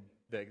and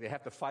they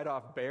have to fight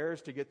off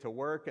bears to get to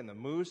work, and the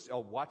moose,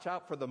 watch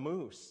out for the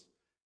moose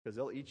because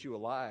they'll eat you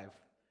alive.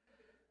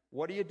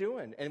 What are you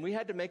doing? And we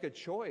had to make a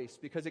choice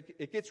because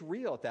it gets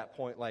real at that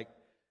point.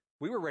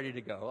 We were ready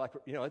to go.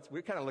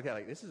 We kind of look at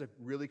it this is a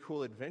really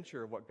cool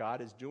adventure of what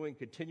God is doing,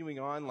 continuing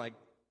on.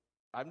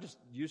 I'm just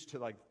used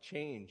to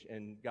change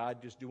and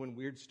God just doing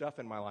weird stuff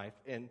in my life.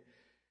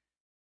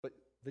 But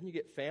then you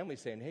get family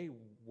saying, hey,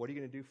 what are you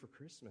going to do for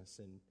Christmas?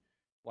 And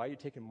why are you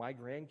taking my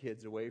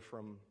grandkids away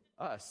from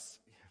us?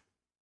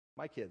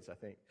 My kids, I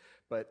think.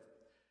 But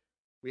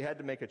we had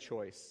to make a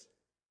choice.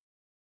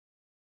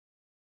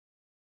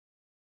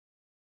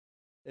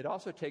 It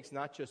also takes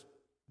not just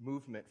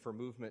movement for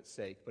movement's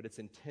sake, but it's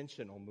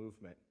intentional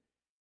movement.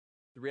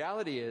 The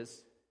reality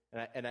is,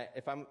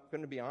 if I'm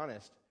going to be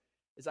honest,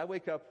 is I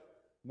wake up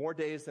more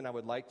days than I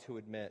would like to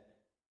admit,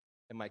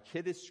 and my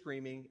kid is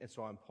screaming, and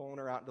so I'm pulling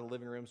her out into the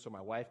living room so my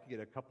wife can get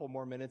a couple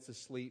more minutes of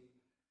sleep,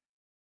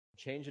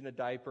 changing a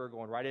diaper,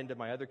 going right into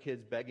my other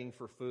kids begging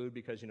for food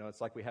because,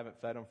 it's like we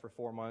haven't fed them for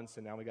 4 months,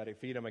 and now we got to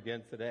feed them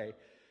again today.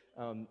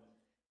 And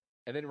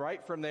then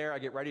right from there, I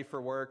get ready for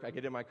work. I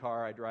get in my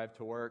car. I drive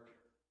to work.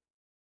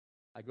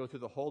 I go through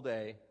the whole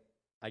day.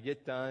 I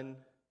get done,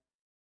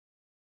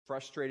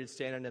 frustrated,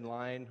 standing in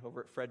line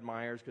over at Fred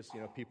Meyer's because,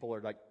 people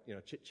are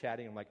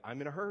chit-chatting. I'm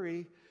I'm in a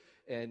hurry,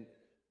 and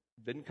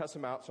didn't cuss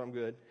them out, so I'm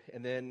good.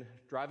 And then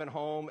driving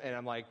home, and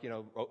I'm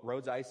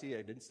road's icy.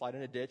 I didn't slide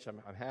in a ditch.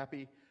 I'm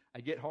happy. I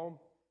get home.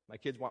 My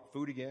kids want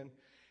food again,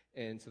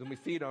 and so then we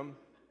feed them.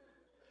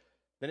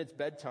 Then it's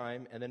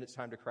bedtime, and then it's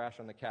time to crash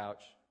on the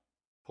couch,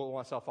 pull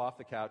myself off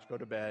the couch, go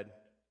to bed.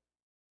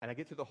 And I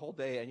get through the whole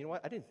day, and you know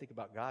what? I didn't think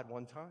about God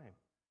one time.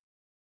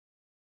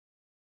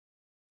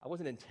 I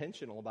wasn't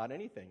intentional about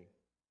anything.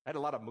 I had a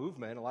lot of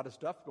movement, a lot of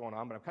stuff going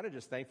on, but I'm kind of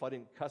just thankful I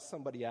didn't cuss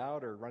somebody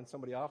out or run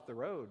somebody off the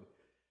road.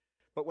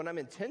 But when I'm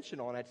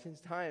intentional and I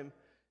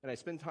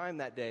spend time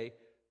that day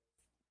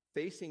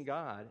facing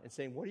God and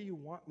saying, what do you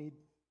want me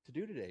to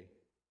do today?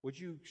 Would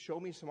you show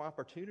me some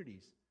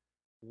opportunities?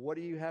 What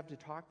do you have to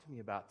talk to me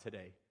about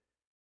today?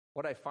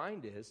 What I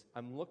find is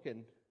I'm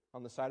looking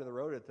on the side of the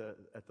road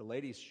at the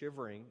lady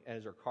shivering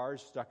as her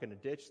car's stuck in a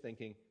ditch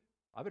thinking,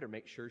 I better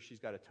make sure she's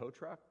got a tow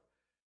truck,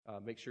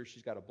 make sure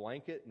she's got a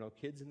blanket, no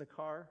kids in the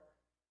car.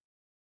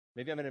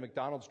 Maybe I'm in a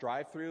McDonald's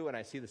drive-thru and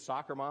I see the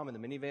soccer mom in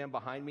the minivan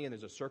behind me and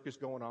there's a circus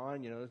going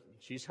on.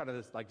 She's kind of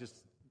this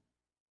just,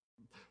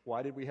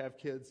 why did we have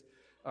kids?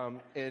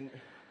 And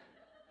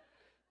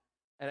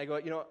I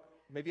go,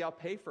 maybe I'll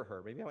pay for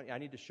her. Maybe I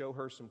need to show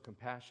her some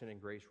compassion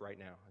and grace right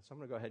now. So I'm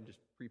going to go ahead and just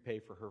prepay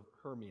for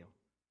her meal.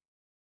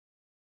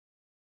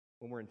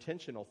 When we're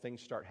intentional, things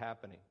start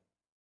happening.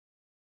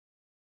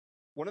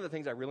 One of the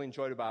things I really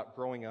enjoyed about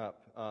growing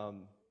up,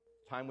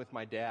 time with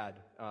my dad,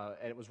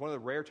 and it was one of the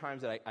rare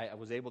times that I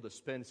was able to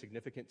spend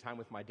significant time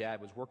with my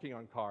dad, was working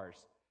on cars.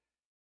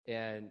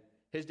 And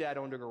his dad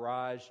owned a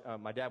garage.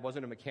 My dad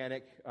wasn't a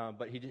mechanic,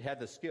 but he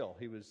had the skill.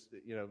 He was,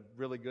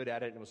 really good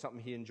at it, and it was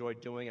something he enjoyed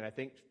doing. And I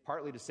think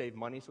partly to save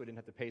money, so he didn't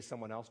have to pay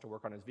someone else to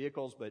work on his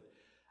vehicles, but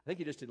I think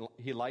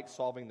he liked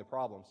solving the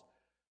problems.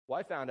 Well,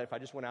 I found that if I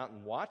just went out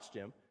and watched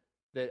him,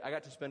 that I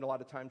got to spend a lot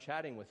of time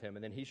chatting with him.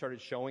 And then he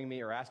started showing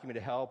me or asking me to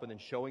help and then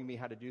showing me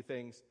how to do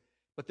things.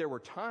 But there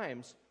were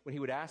times when he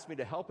would ask me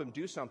to help him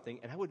do something,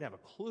 and I wouldn't have a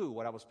clue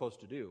what I was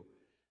supposed to do.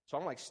 So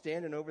I'm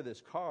standing over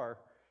this car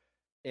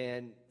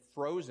and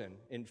frozen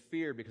in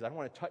fear because I don't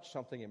want to touch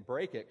something and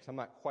break it because I'm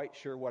not quite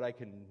sure what I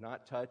can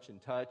not touch and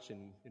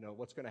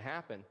what's going to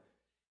happen.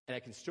 And I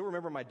can still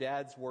remember my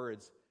dad's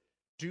words,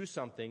 do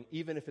something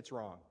even if it's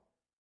wrong.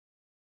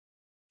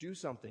 Do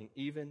something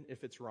even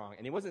if it's wrong.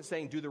 And he wasn't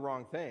saying do the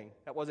wrong thing.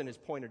 That wasn't his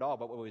point at all.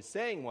 But what he was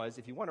saying was,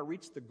 if you want to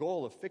reach the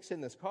goal of fixing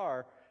this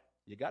car,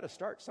 you got to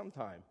start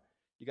sometime.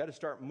 You got to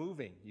start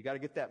moving. You got to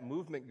get that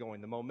movement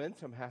going. The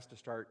momentum has to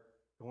start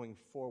going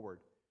forward.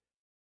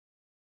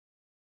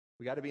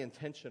 We got to be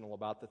intentional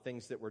about the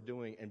things that we're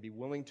doing and be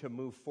willing to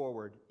move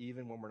forward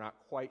even when we're not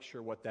quite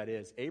sure what that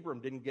is. Abram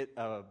didn't get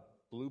a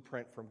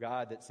blueprint from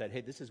God that said,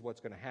 hey, this is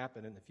what's going to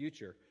happen in the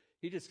future.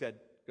 He just said,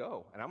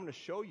 go, and I'm going to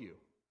show you.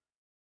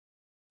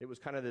 It was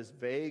kind of this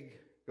vague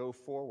go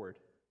forward.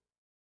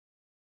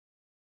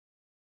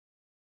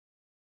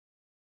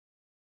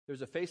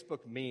 There's a Facebook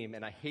meme,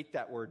 and I hate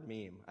that word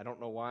meme. I don't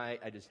know why,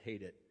 I just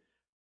hate it.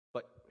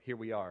 But here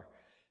we are.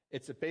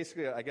 It's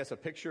basically, I guess, a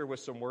picture with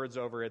some words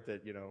over it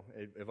that,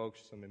 it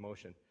evokes some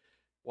emotion.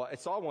 Well, I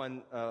saw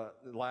one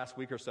last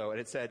week or so, and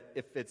it said,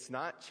 if it's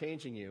not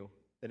changing you,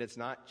 then it's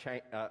not,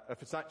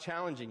 if it's not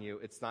challenging you,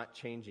 it's not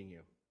changing you.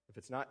 If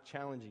it's not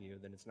challenging you,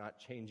 then it's not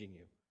changing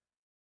you.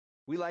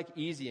 We like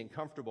easy and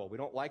comfortable. We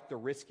don't like the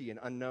risky and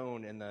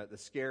unknown and the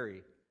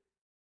scary,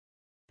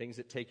 things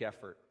that take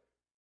effort.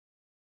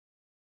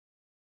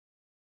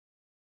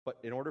 But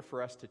in order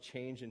for us to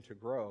change and to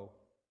grow,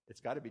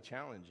 it's got to be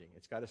challenging.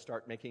 It's got to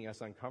start making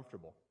us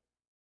uncomfortable.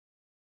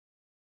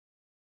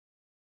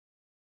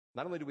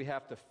 Not only do we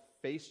have to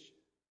face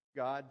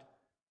God,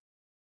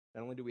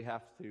 not only do we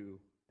have to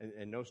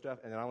and know stuff,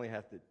 and not only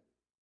have to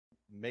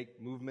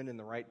make movement in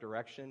the right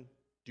direction,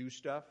 do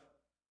stuff.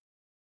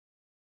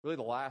 Really,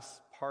 the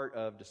last part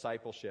of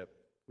discipleship,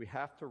 we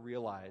have to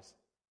realize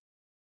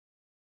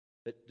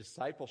that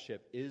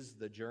discipleship is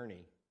the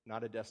journey,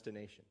 not a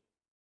destination.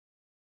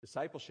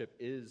 Discipleship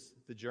is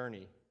the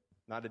journey,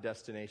 not a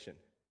destination.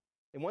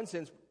 In one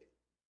sense,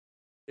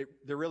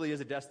 there really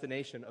is a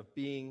destination of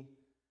being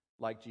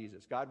like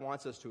Jesus. God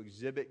wants us to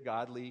exhibit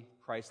godly,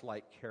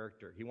 Christ-like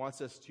character. He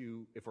wants us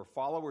to, if we're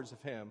followers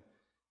of Him,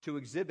 to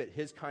exhibit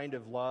His kind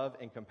of love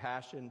and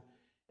compassion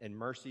and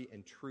mercy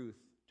and truth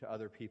to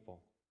other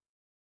people.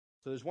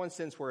 So there's one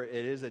sense where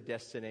it is a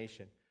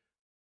destination.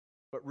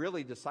 But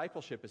really,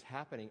 discipleship is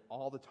happening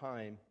all the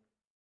time,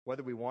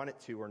 whether we want it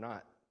to or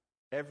not.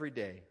 Every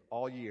day,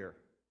 all year.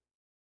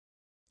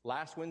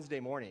 Last Wednesday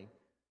morning,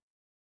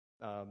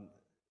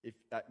 if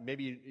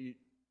maybe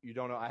you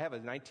don't know, I have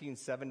a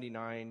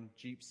 1979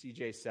 Jeep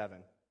CJ7.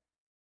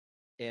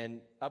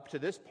 And up to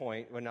this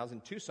point, when I was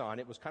in Tucson,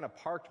 it was kind of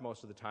parked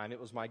most of the time. It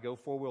was my go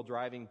four-wheel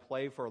driving,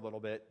 play for a little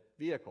bit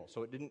vehicle.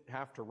 So it didn't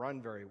have to run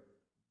very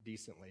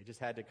decently. It just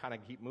had to kind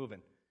of keep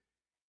moving.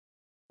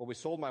 Well, we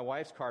sold my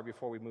wife's car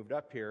before we moved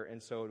up here,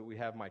 and so we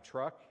have my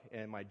truck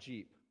and my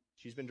Jeep.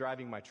 She's been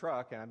driving my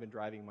truck, and I've been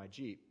driving my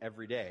Jeep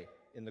every day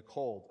in the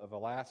cold of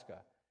Alaska.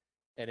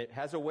 And it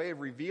has a way of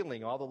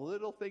revealing all the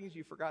little things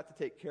you forgot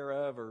to take care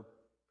of or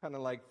kind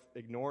of like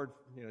ignored,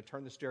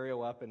 turn the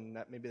stereo up and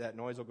maybe that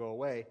noise will go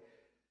away.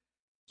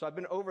 So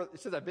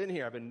since I've been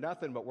here, I've been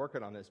nothing but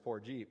working on this poor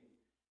Jeep.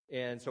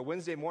 And so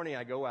Wednesday morning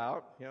I go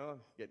out,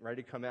 getting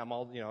ready to come out. I'm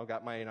all,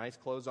 got my nice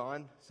clothes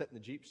on, set in the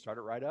Jeep, start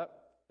it right up.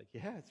 Like,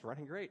 yeah, it's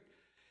running great.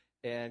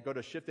 And go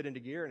to shift it into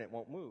gear and it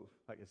won't move.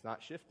 Like, it's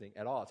not shifting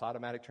at all. It's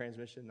automatic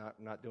transmission,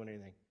 not doing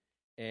anything.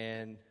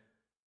 And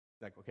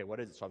like, okay, what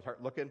is it? So I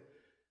start looking.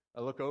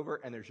 I look over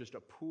and there's just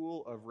a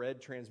pool of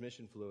red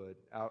transmission fluid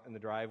out in the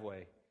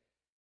driveway.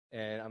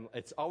 And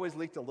it's always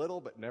leaked a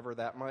little, but never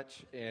that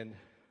much. And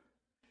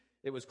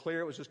it was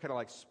clear. It was just kind of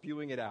like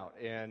spewing it out.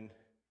 And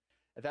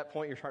at that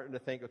point, you're starting to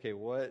think, okay,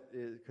 what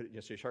is,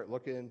 so you start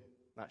looking,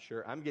 not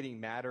sure. I'm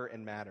getting madder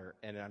and madder.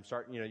 And I'm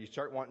starting, you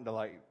start wanting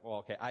to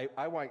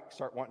I might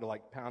start wanting to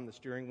pound the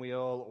steering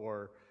wheel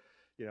or,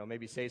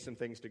 maybe say some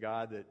things to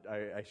God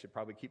that I should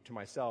probably keep to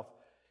myself.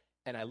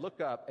 And I look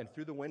up and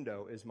through the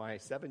window is my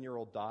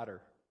 7-year-old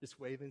daughter just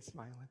waving,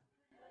 smiling.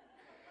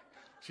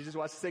 She just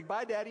wants to say,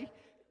 bye, Daddy.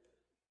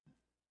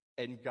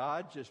 And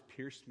God just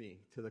pierced me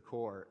to the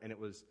core. And it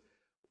was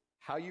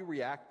how you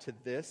react to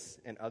this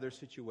and other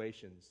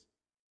situations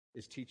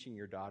is teaching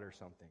your daughter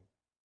something.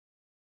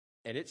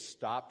 And it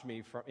stopped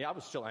me from, I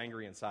was still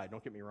angry inside,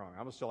 don't get me wrong.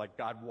 I was still like,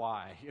 God,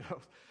 why?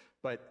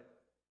 But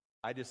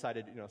I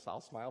decided, so I'll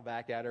smile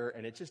back at her.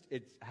 And I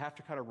have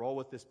to kind of roll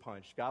with this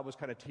punch. God was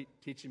kind of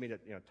teaching me to,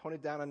 tone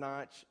it down a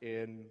notch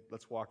and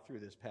let's walk through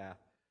this path.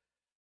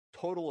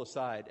 Total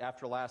aside,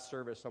 after last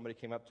service, somebody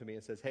came up to me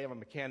and says, hey, I'm a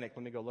mechanic.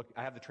 Let me go look.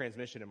 I have the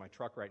transmission in my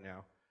truck right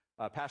now.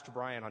 Pastor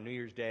Brian, on New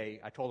Year's Day,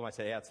 I told him, I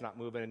said, yeah, it's not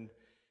moving.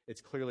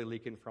 It's clearly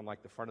leaking from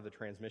the front of the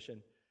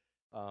transmission.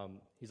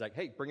 He's like,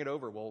 hey, bring it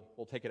over.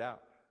 We'll take it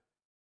out.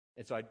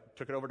 And so I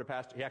took it over to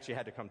Pastor. He actually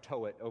had to come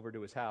tow it over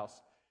to his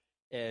house.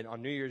 And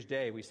on New Year's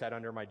Day, we sat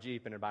under my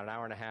Jeep, and in about an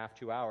hour and a half,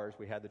 2 hours,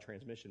 we had the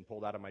transmission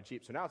pulled out of my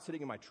Jeep. So now it's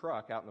sitting in my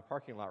truck out in the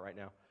parking lot right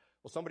now.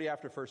 Well, somebody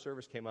after first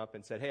service came up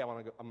and said, hey, I'm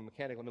a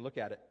mechanic. Let me look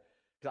at it.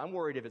 Because I'm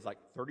worried if it's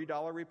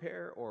 $30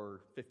 repair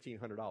or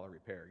 $1,500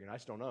 repair. I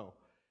just don't know.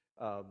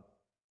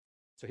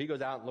 So he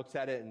goes out and looks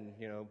at it and,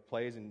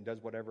 plays and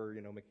does whatever,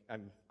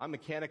 I'm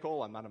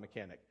mechanical. I'm not a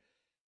mechanic.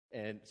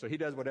 And so he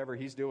does whatever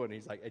he's doing.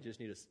 He's like,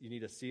 you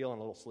need a seal and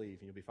a little sleeve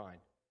and you'll be fine.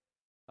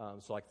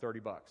 So like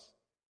 $30.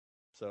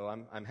 So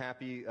I'm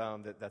happy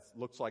that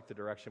looks like the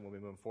direction we'll be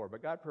moving forward.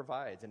 But God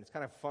provides, and it's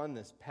kind of fun,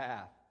 this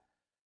path.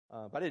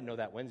 But I didn't know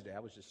that Wednesday. I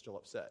was just still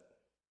upset.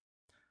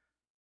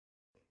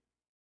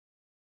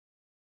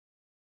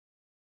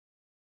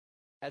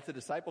 As a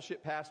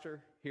discipleship pastor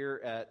here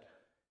at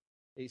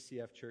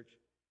ACF Church,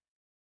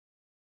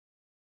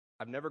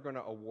 I'm never going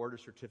to award a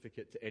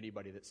certificate to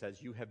anybody that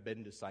says you have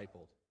been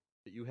discipled,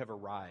 that you have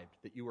arrived,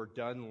 that you are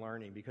done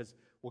learning, because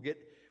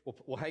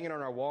we'll hang it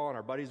on our wall and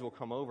our buddies will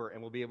come over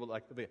and we'll be able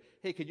to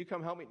hey, could you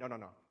come help me? No.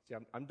 See,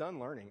 I'm done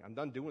learning. I'm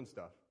done doing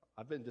stuff.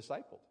 I've been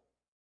discipled.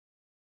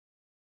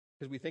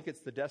 Because we think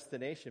it's the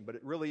destination, but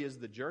it really is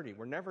the journey.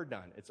 We're never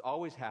done. It's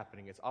always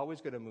happening. It's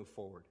always going to move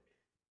forward.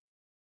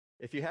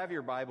 If you have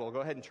your Bible,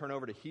 go ahead and turn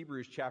over to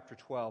Hebrews chapter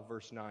 12,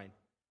 verse 9. And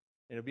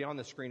it'll be on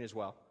the screen as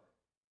well.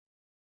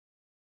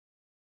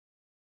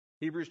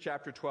 Hebrews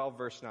chapter 12,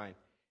 verse 9.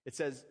 It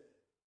says,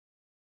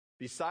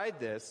 "Beside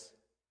this,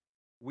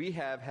 we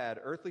have had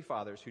earthly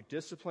fathers who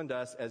disciplined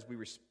us and we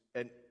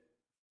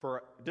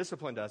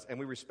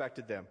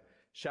respected them.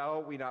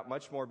 Shall we not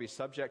much more be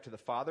subject to the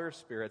Father of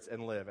spirits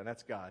and live?" And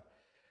that's God.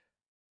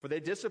 "For they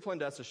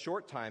disciplined us a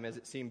short time as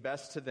it seemed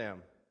best to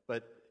them,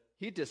 but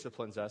he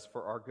disciplines us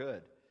for our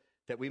good,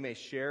 that we may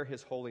share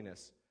his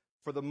holiness.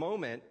 For the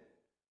moment,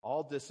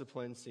 all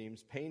discipline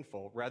seems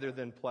painful rather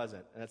than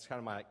pleasant." And that's kind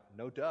of my,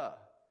 no duh.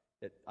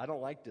 I don't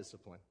like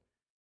discipline.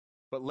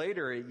 "But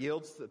later it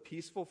yields the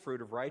peaceful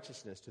fruit of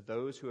righteousness to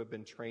those who have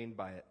been trained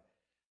by it."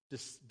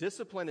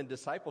 Discipline and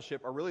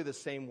discipleship are really the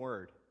same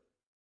word.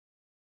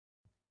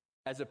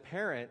 As a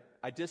parent,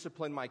 I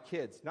discipline my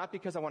kids, not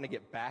because I want to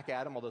get back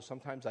at them, although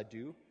sometimes I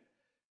do.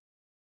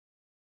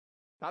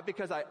 Not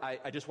because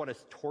I just want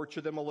to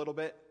torture them a little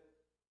bit.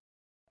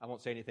 I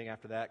won't say anything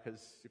after that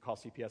because you call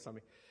CPS on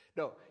me.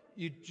 No,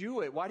 you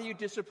do it. Why do you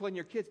discipline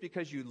your kids?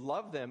 Because you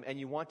love them and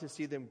you want to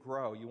see them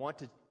grow. You want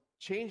to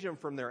change them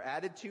from their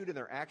attitude and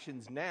their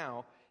actions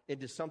now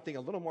into something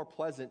a little more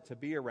pleasant to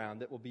be around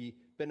that will be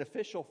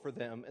beneficial for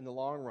them in the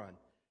long run.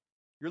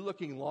 You're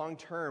looking long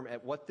term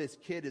at what this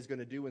kid is going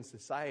to do in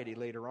society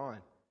later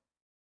on.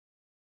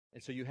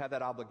 And so you have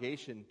that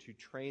obligation to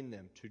train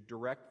them, to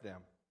direct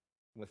them.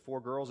 And with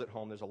 4 girls at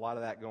home, there's a lot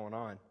of that going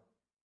on.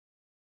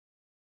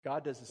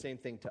 God does the same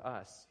thing to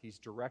us. He's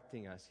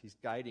directing us. He's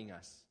guiding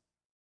us.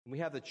 And we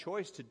have the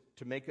choice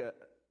to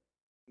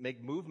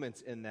make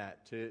movements in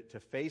that, to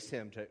face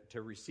him,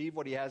 to receive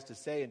what he has to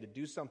say and to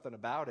do something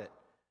about it.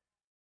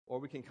 Or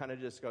we can kind of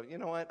just go, you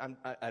know what,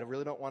 I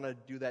really don't want to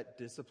do that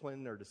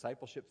discipline or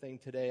discipleship thing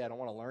today. I don't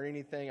want to learn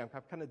anything. I'm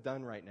kind of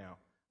done right now.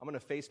 I'm going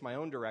to face my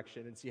own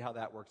direction and see how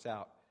that works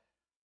out.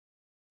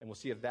 And we'll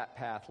see if that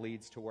path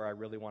leads to where I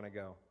really want to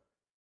go.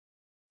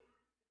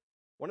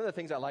 One of the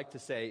things I like to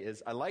say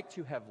is I like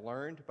to have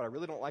learned, but I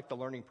really don't like the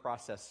learning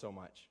process so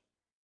much.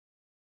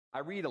 I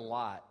read a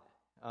lot,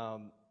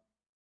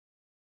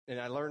 and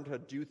I learn to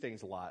do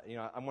things a lot. You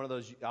know, I'm one of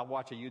those, I'll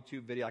watch a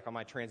YouTube video, like on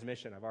my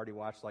transmission. I've already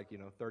watched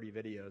 30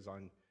 videos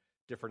on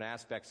different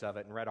aspects of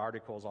it and read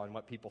articles on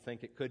what people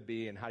think it could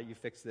be and how do you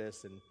fix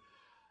this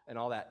and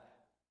all that.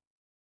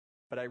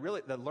 But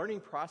the learning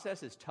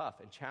process is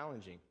tough and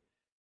challenging.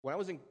 When I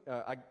was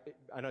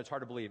I know it's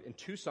hard to believe, in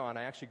Tucson,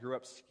 I actually grew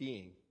up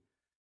skiing.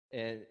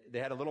 And they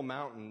had a little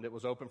mountain that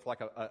was open for like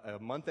a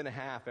month and a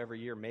half every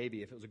year,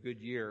 maybe, if it was a good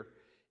year.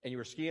 And you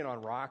were skiing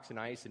on rocks and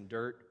ice and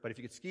dirt. But if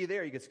you could ski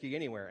there, you could ski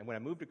anywhere. And when I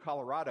moved to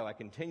Colorado, I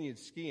continued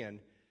skiing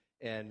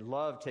and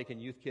loved taking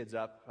youth kids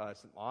up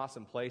some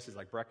awesome places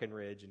like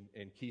Breckenridge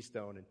and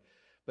Keystone.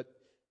 But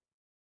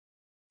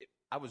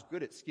I was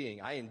good at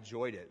skiing. I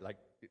enjoyed it.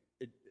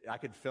 I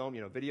could film,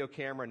 video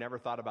camera. Never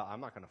thought about,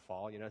 I'm not going to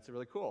fall. It's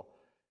really cool.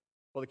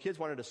 Well, the kids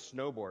wanted to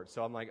snowboard.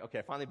 So I'm like, okay,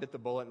 I finally bit the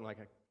bullet and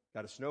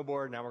got a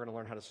snowboard. Now we're going to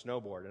learn how to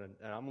snowboard. And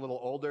I'm a little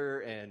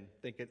older and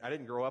thinking, I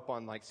didn't grow up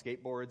on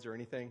skateboards or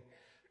anything.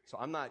 So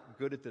I'm not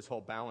good at this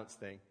whole balance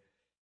thing.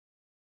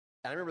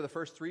 And I remember the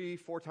first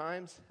 3-4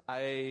 times,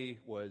 I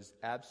was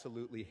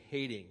absolutely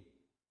hating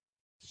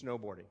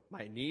snowboarding.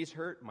 My knees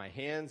hurt, my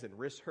hands and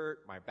wrists hurt,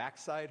 my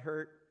backside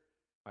hurt,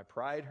 my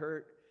pride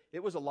hurt.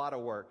 It was a lot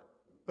of work.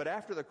 But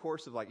after the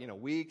course of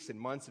weeks and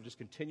months of just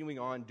continuing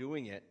on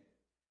doing it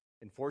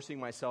and forcing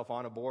myself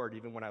on a board,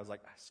 even when I was like,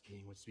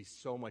 skiing would be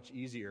so much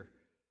easier,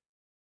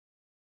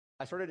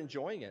 I started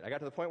enjoying it. I got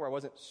to the point where I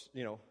wasn't,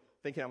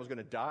 thinking I was going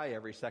to die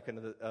every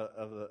second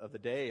of the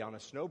day on a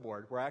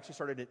snowboard, where I actually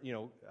started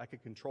to, I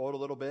could control it a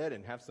little bit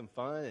and have some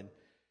fun, and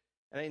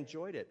I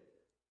enjoyed it.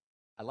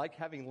 I liked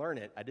having learned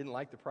it. I didn't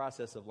like the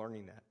process of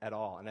learning that at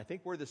all. And I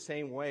think we're the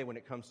same way when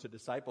it comes to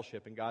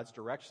discipleship and God's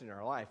direction in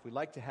our life. We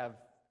like to have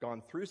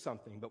gone through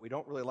something, but we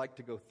don't really like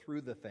to go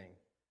through the thing.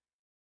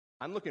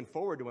 I'm looking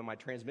forward to when my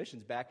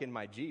transmission's back in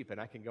my Jeep and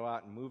I can go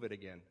out and move it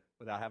again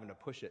without having to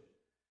push it.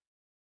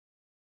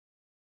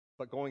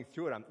 But going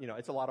through it,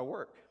 it's a lot of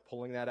work,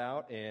 pulling that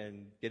out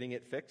and getting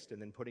it fixed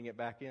and then putting it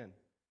back in.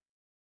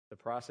 The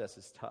process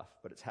is tough,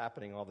 but it's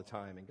happening all the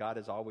time, and God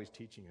is always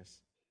teaching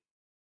us.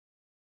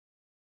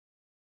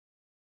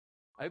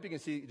 I hope you can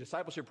see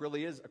discipleship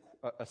really is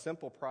a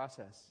simple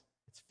process.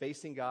 It's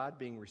facing God,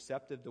 being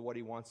receptive to what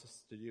he wants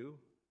us to do,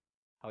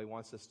 how he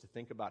wants us to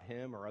think about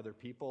him or other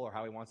people, or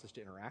how he wants us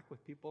to interact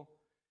with people,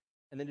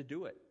 and then to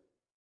do it.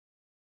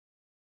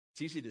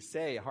 It's easy to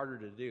say, harder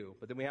to do,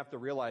 but then we have to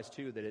realize,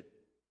 too, that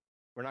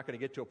we're not going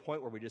to get to a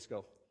point where we just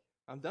go,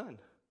 I'm done.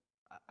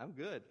 I'm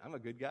good. I'm a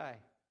good guy.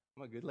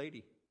 I'm a good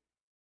lady.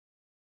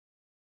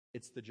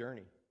 It's the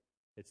journey.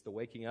 It's the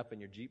waking up and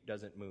your Jeep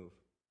doesn't move.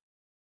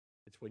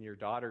 It's when your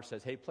daughter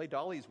says, hey, play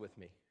dollies with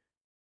me.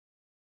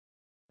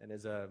 And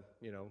as a,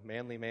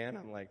 manly man,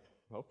 I'm like,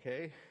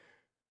 okay.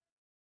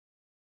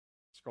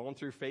 Scrolling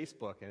through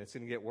Facebook, and it's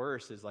going to get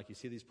worse, is like you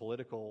see these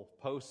political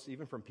posts,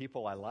 even from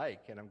people I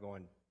like, and I'm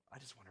going, I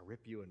just want to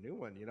rip you a new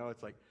one.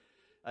 It's like,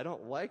 I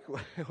don't like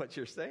what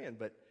you're saying,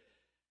 but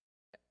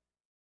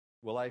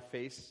will I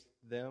face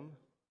them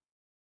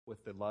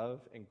with the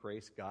love and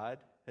grace God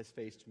has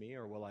faced me,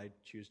 or will I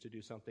choose to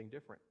do something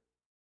different?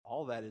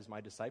 All that is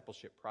my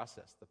discipleship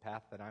process, the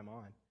path that I'm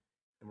on,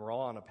 and we're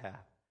all on a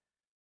path.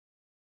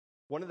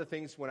 One of the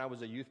things when I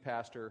was a youth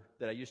pastor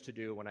that I used to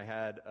do when I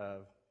had a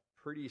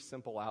pretty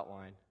simple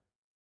outline,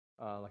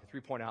 like a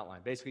 3-point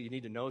outline. Basically, you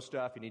need to know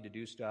stuff, you need to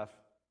do stuff,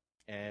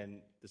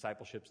 and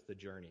discipleship's the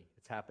journey.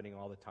 It's happening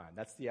all the time.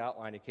 That's the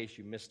outline in case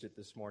you missed it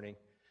this morning.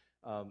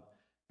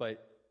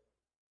 But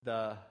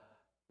the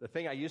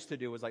thing I used to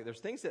do was, like, there's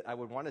things that I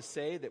would want to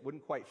say that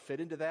wouldn't quite fit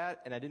into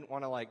that, and I didn't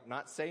want to, like,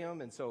 not say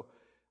them, and so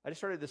I just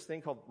started this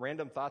thing called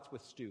Random Thoughts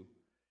with Stu.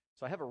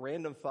 So I have a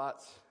Random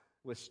Thoughts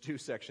with Stu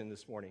section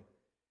this morning.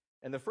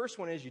 And the first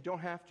one is, you don't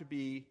have to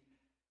be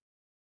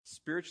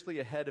spiritually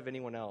ahead of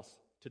anyone else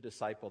to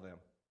disciple them.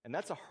 And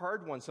that's a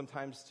hard one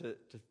sometimes to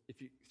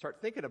if you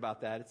start thinking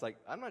about that, it's like,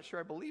 I'm not sure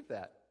I believe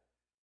that.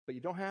 But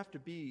you don't have to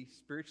be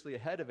spiritually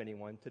ahead of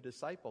anyone to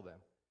disciple them.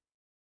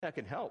 That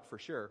can help, for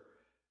sure.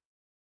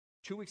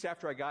 2 weeks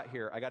after I got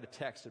here, I got a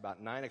text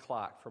about 9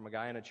 o'clock from a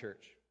guy in a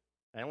church.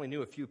 I only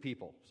knew a few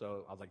people,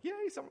 so I was like,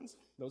 yay, someone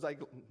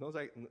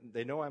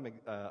they know I'm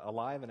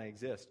alive and I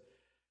exist.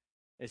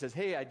 And he says,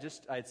 hey, I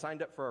had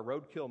signed up for a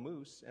roadkill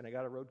moose, and I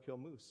got a roadkill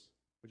moose.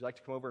 Would you like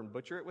to come over and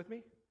butcher it with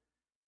me?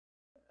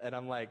 And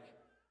I'm like,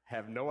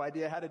 have no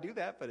idea how to do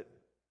that,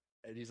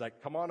 and he's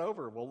like, come on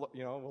over,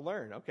 we'll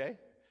learn, okay?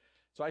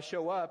 So I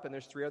show up, and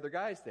there's 3 other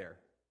guys there,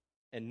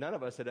 and none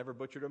of us had ever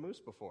butchered a moose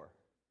before.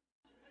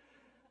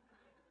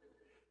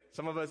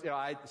 Some of us,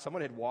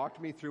 someone had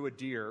walked me through a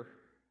deer.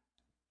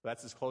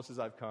 That's as close as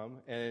I've come,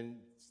 and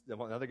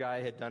another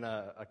guy had done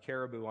a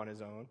caribou on his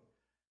own.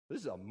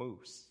 This is a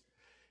moose.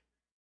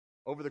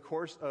 Over the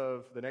course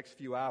of the next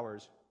few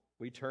hours,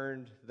 we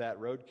turned that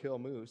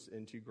roadkill moose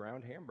into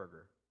ground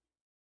hamburger.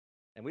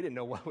 And we didn't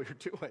know what we were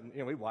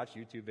doing. We watched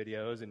YouTube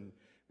videos, and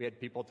we had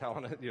people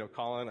telling us,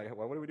 calling, like,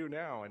 well, what do we do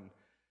now?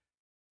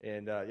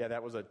 And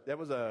that was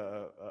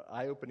a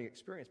eye-opening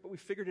experience. But we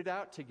figured it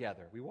out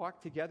together. We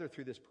walked together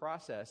through this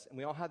process, and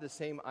we all had the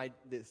same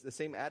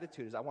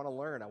attitude as, I want to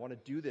learn, I want to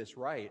do this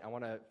right, I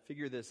want to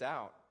figure this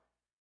out.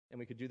 And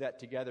we could do that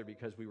together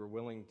because we were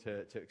willing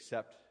to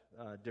accept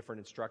different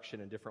instruction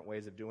and different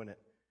ways of doing it.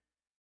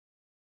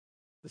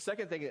 The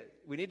second thing,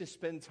 we need to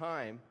spend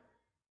time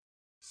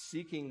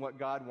seeking what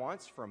God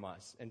wants from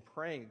us and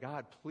praying,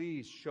 God,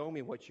 please show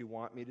me what you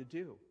want me to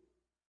do.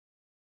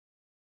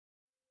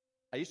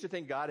 I used to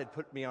think God had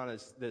put me on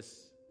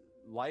this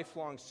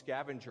lifelong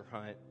scavenger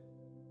hunt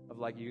of,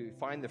 like, you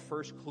find the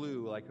first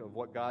clue, like, of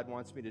what God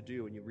wants me to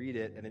do, and you read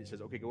it, and then he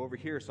says, okay, go over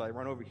here. So I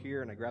run over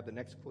here, and I grab the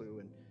next clue,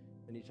 and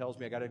he tells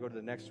me I got to go to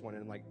the next one.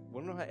 And I'm like,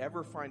 when will I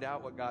ever find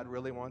out what God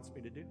really wants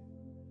me to do?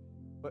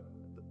 But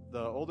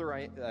the older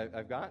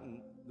I've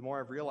gotten, the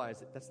more I've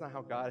realized that that's not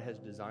how God has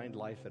designed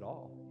life at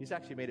all. He's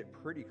actually made it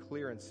pretty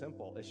clear and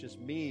simple. It's just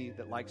me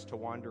that likes to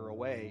wander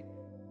away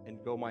and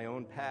go my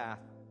own path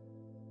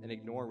and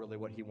ignore really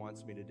what he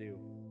wants me to do.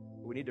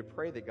 But we need to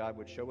pray that God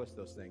would show us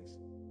those things.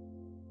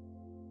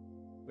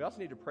 We also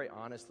need to pray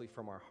honestly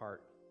from our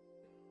heart.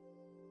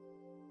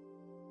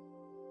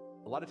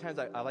 A lot of times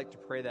I like to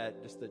pray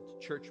that, just the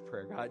church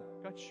prayer. God,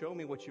 show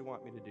me what you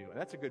want me to do. And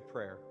that's a good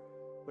prayer,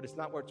 but it's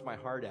not where my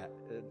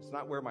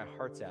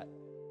heart's at.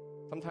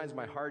 Sometimes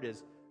my heart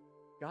is,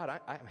 God,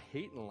 I'm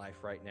hating life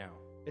right now.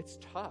 It's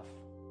tough.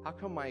 How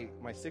come my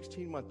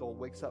 16-month-old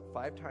wakes up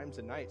 5 times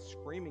a night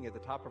screaming at the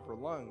top of her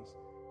lungs,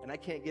 and I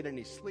can't get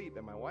any sleep,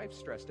 and my wife's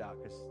stressed out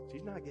because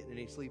she's not getting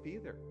any sleep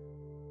either?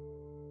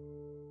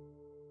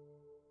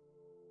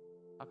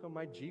 How come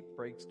my Jeep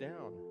breaks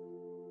down?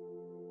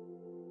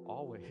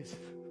 Always.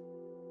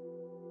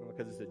 Well,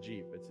 because it's a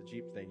Jeep. It's a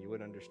Jeep thing. You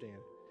wouldn't understand.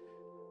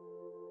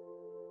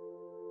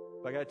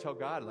 But I got to tell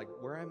God, like,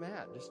 where I'm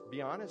at. Just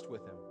be honest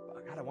with him.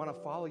 God, I want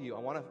to follow you. I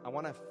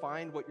want to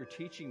find what you're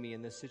teaching me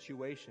in this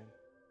situation.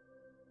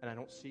 And I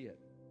don't see it.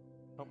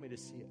 Help me to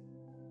see it.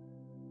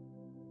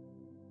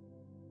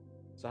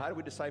 So how do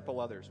we disciple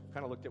others? We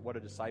kind of looked at what a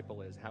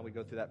disciple is, how we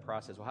go through that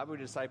process. Well, how do we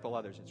disciple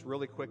others? It's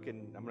really quick,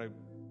 and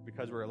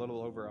because we're a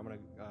little over, I'm going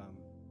to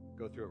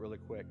go through it really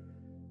quick.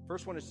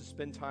 First one is to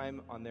spend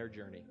time on their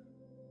journey.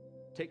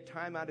 Take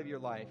time out of your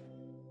life.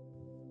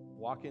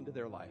 Walk into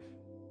their life.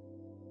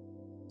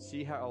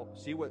 See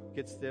what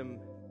gets them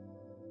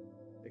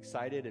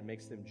excited and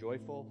makes them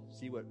joyful,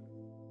 see what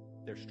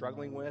they're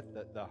struggling with,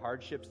 the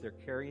hardships they're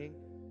carrying.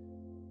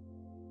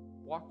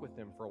 Walk with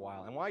them for a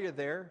while. And while you're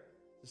there,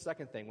 the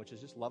second thing, which is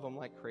just love them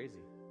like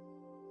crazy.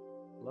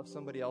 Love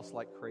somebody else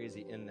like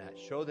crazy in that.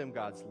 Show them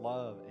God's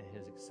love and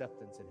His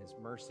acceptance and His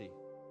mercy.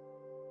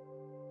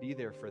 Be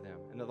there for them.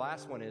 And the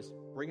last one is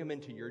bring them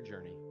into your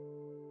journey.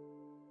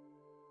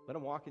 Let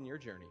them walk in your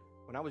journey.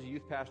 When I was a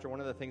youth pastor,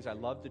 one of the things I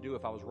loved to do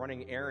if I was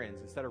running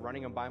errands, instead of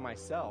running them by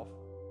myself,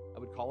 I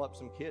would call up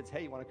some kids.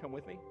 Hey, you want to come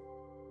with me?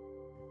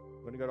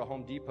 I'm going to go to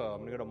Home Depot. I'm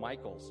going to go to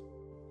Michael's.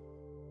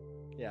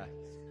 Yeah.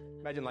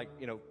 Imagine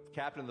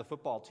captain of the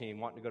football team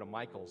wanting to go to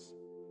Michael's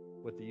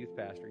with the youth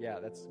pastor. Yeah,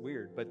 that's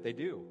weird, but they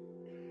do.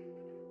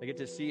 They get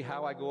to see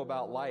how I go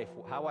about life,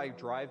 how I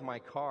drive my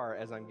car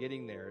as I'm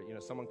getting there.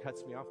 Someone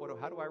cuts me off.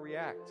 How do I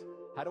react?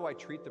 How do I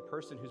treat the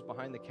person who's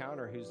behind the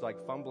counter who's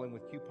fumbling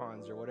with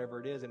coupons or whatever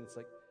it is? And it's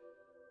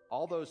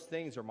all those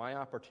things are my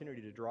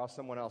opportunity to draw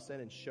someone else in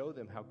and show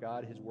them how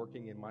God is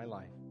working in my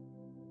life.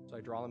 So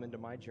I draw them into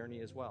my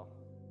journey as well.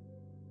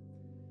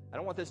 I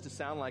don't want this to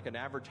sound like an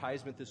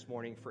advertisement this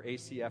morning for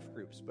ACF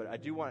groups, but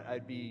I'd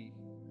be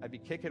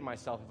kicking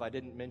myself if I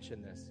didn't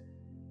mention this.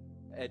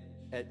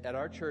 At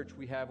our church,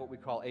 we have what we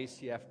call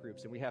ACF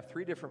groups, and we have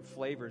 3 different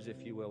flavors,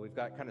 if you will. We've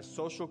got kind of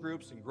social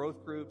groups and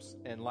growth groups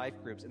and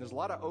life groups, and there's a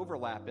lot of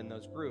overlap in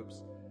those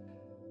groups,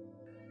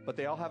 but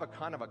they all have a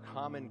kind of a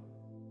common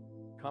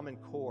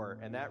core,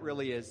 and that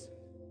really is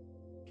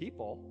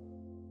people,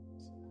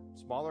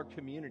 smaller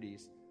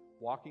communities,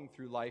 walking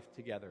through life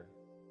together.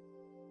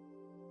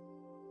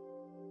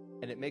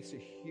 And it makes a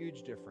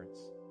huge difference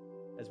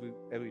as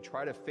we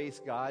try to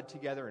face God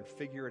together and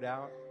figure it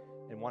out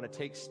and want to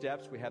take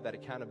steps. We have that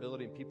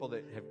accountability, and people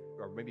that have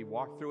or maybe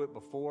walked through it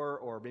before,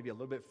 or maybe a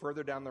little bit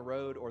further down the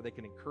road, or they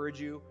can encourage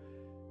you,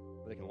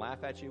 or they can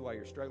laugh at you while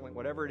you're struggling.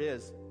 Whatever it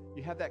is,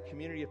 you have that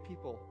community of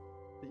people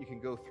that you can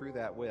go through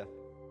that with.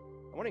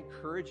 I want to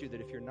encourage you that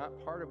if you're not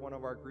part of one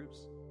of our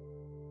groups,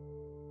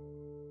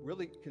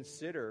 really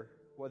consider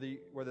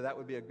whether that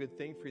would be a good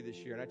thing for you this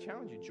year. And I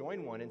challenge you,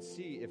 join one and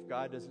see if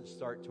God doesn't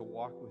start to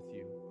walk with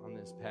you on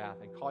this path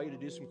and call you to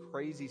do some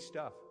crazy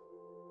stuff.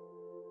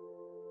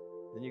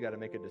 Then you got to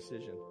make a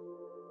decision.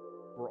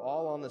 We're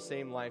all on the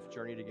same life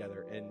journey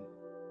together, and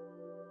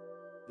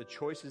the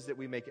choices that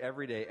we make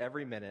every day,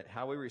 every minute,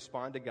 how we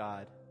respond to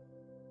God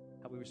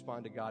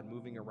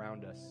moving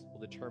around us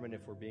will determine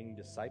if we're being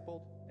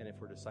discipled and if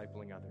we're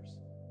discipling others.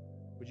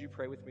 Would you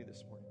pray with me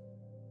this morning?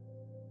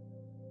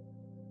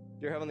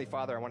 Dear Heavenly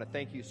Father, I want to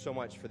thank you so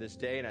much for this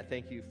day, and I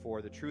thank you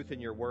for the truth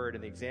in your word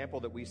and the example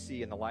that we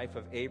see in the life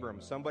of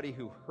Abram, somebody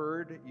who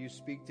heard you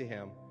speak to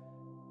him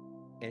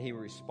and he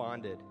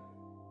responded.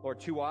 Lord,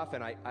 too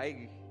often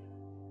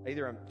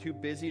either I'm too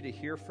busy to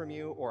hear from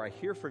you, or I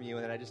hear from you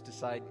and then I just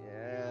decide,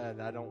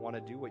 I don't want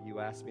to do what you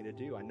asked me to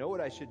do. I know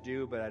what I should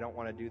do, but I don't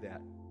want to do that.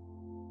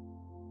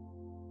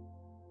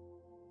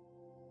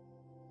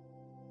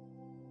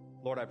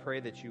 Lord, I pray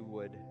that you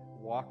would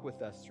walk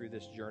with us through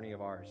this journey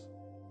of ours,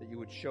 that you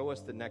would show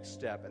us the next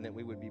step, and that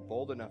we would be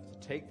bold enough to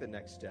take the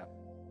next step.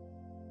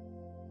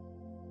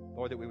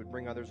 Lord, that we would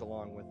bring others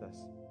along with us.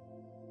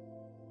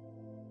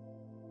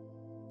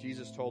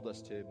 Jesus told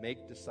us to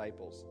make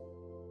disciples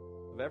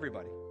of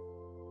everybody.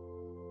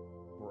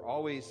 We're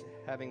always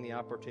having the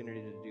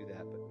opportunity to do that,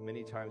 but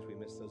many times we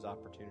miss those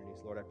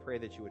opportunities. Lord, I pray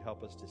that you would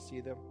help us to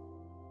see them.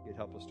 You'd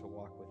help us to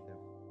walk with them.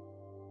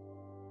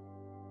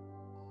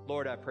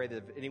 Lord, I pray that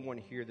if anyone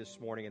here this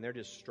morning and they're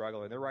just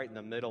struggling, they're right in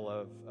the middle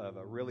of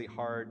a really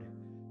hard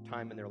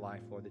time in their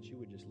life, Lord, that you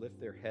would just lift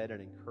their head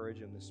and encourage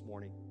them this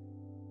morning.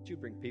 That you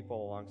bring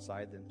people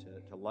alongside them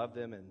to love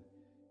them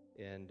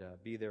and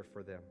be there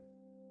for them.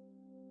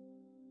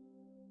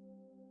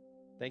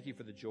 Thank you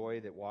for the joy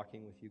that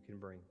walking with you can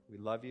bring. We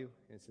love you,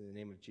 and it's in the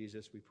name of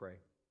Jesus we pray.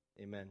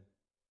 Amen.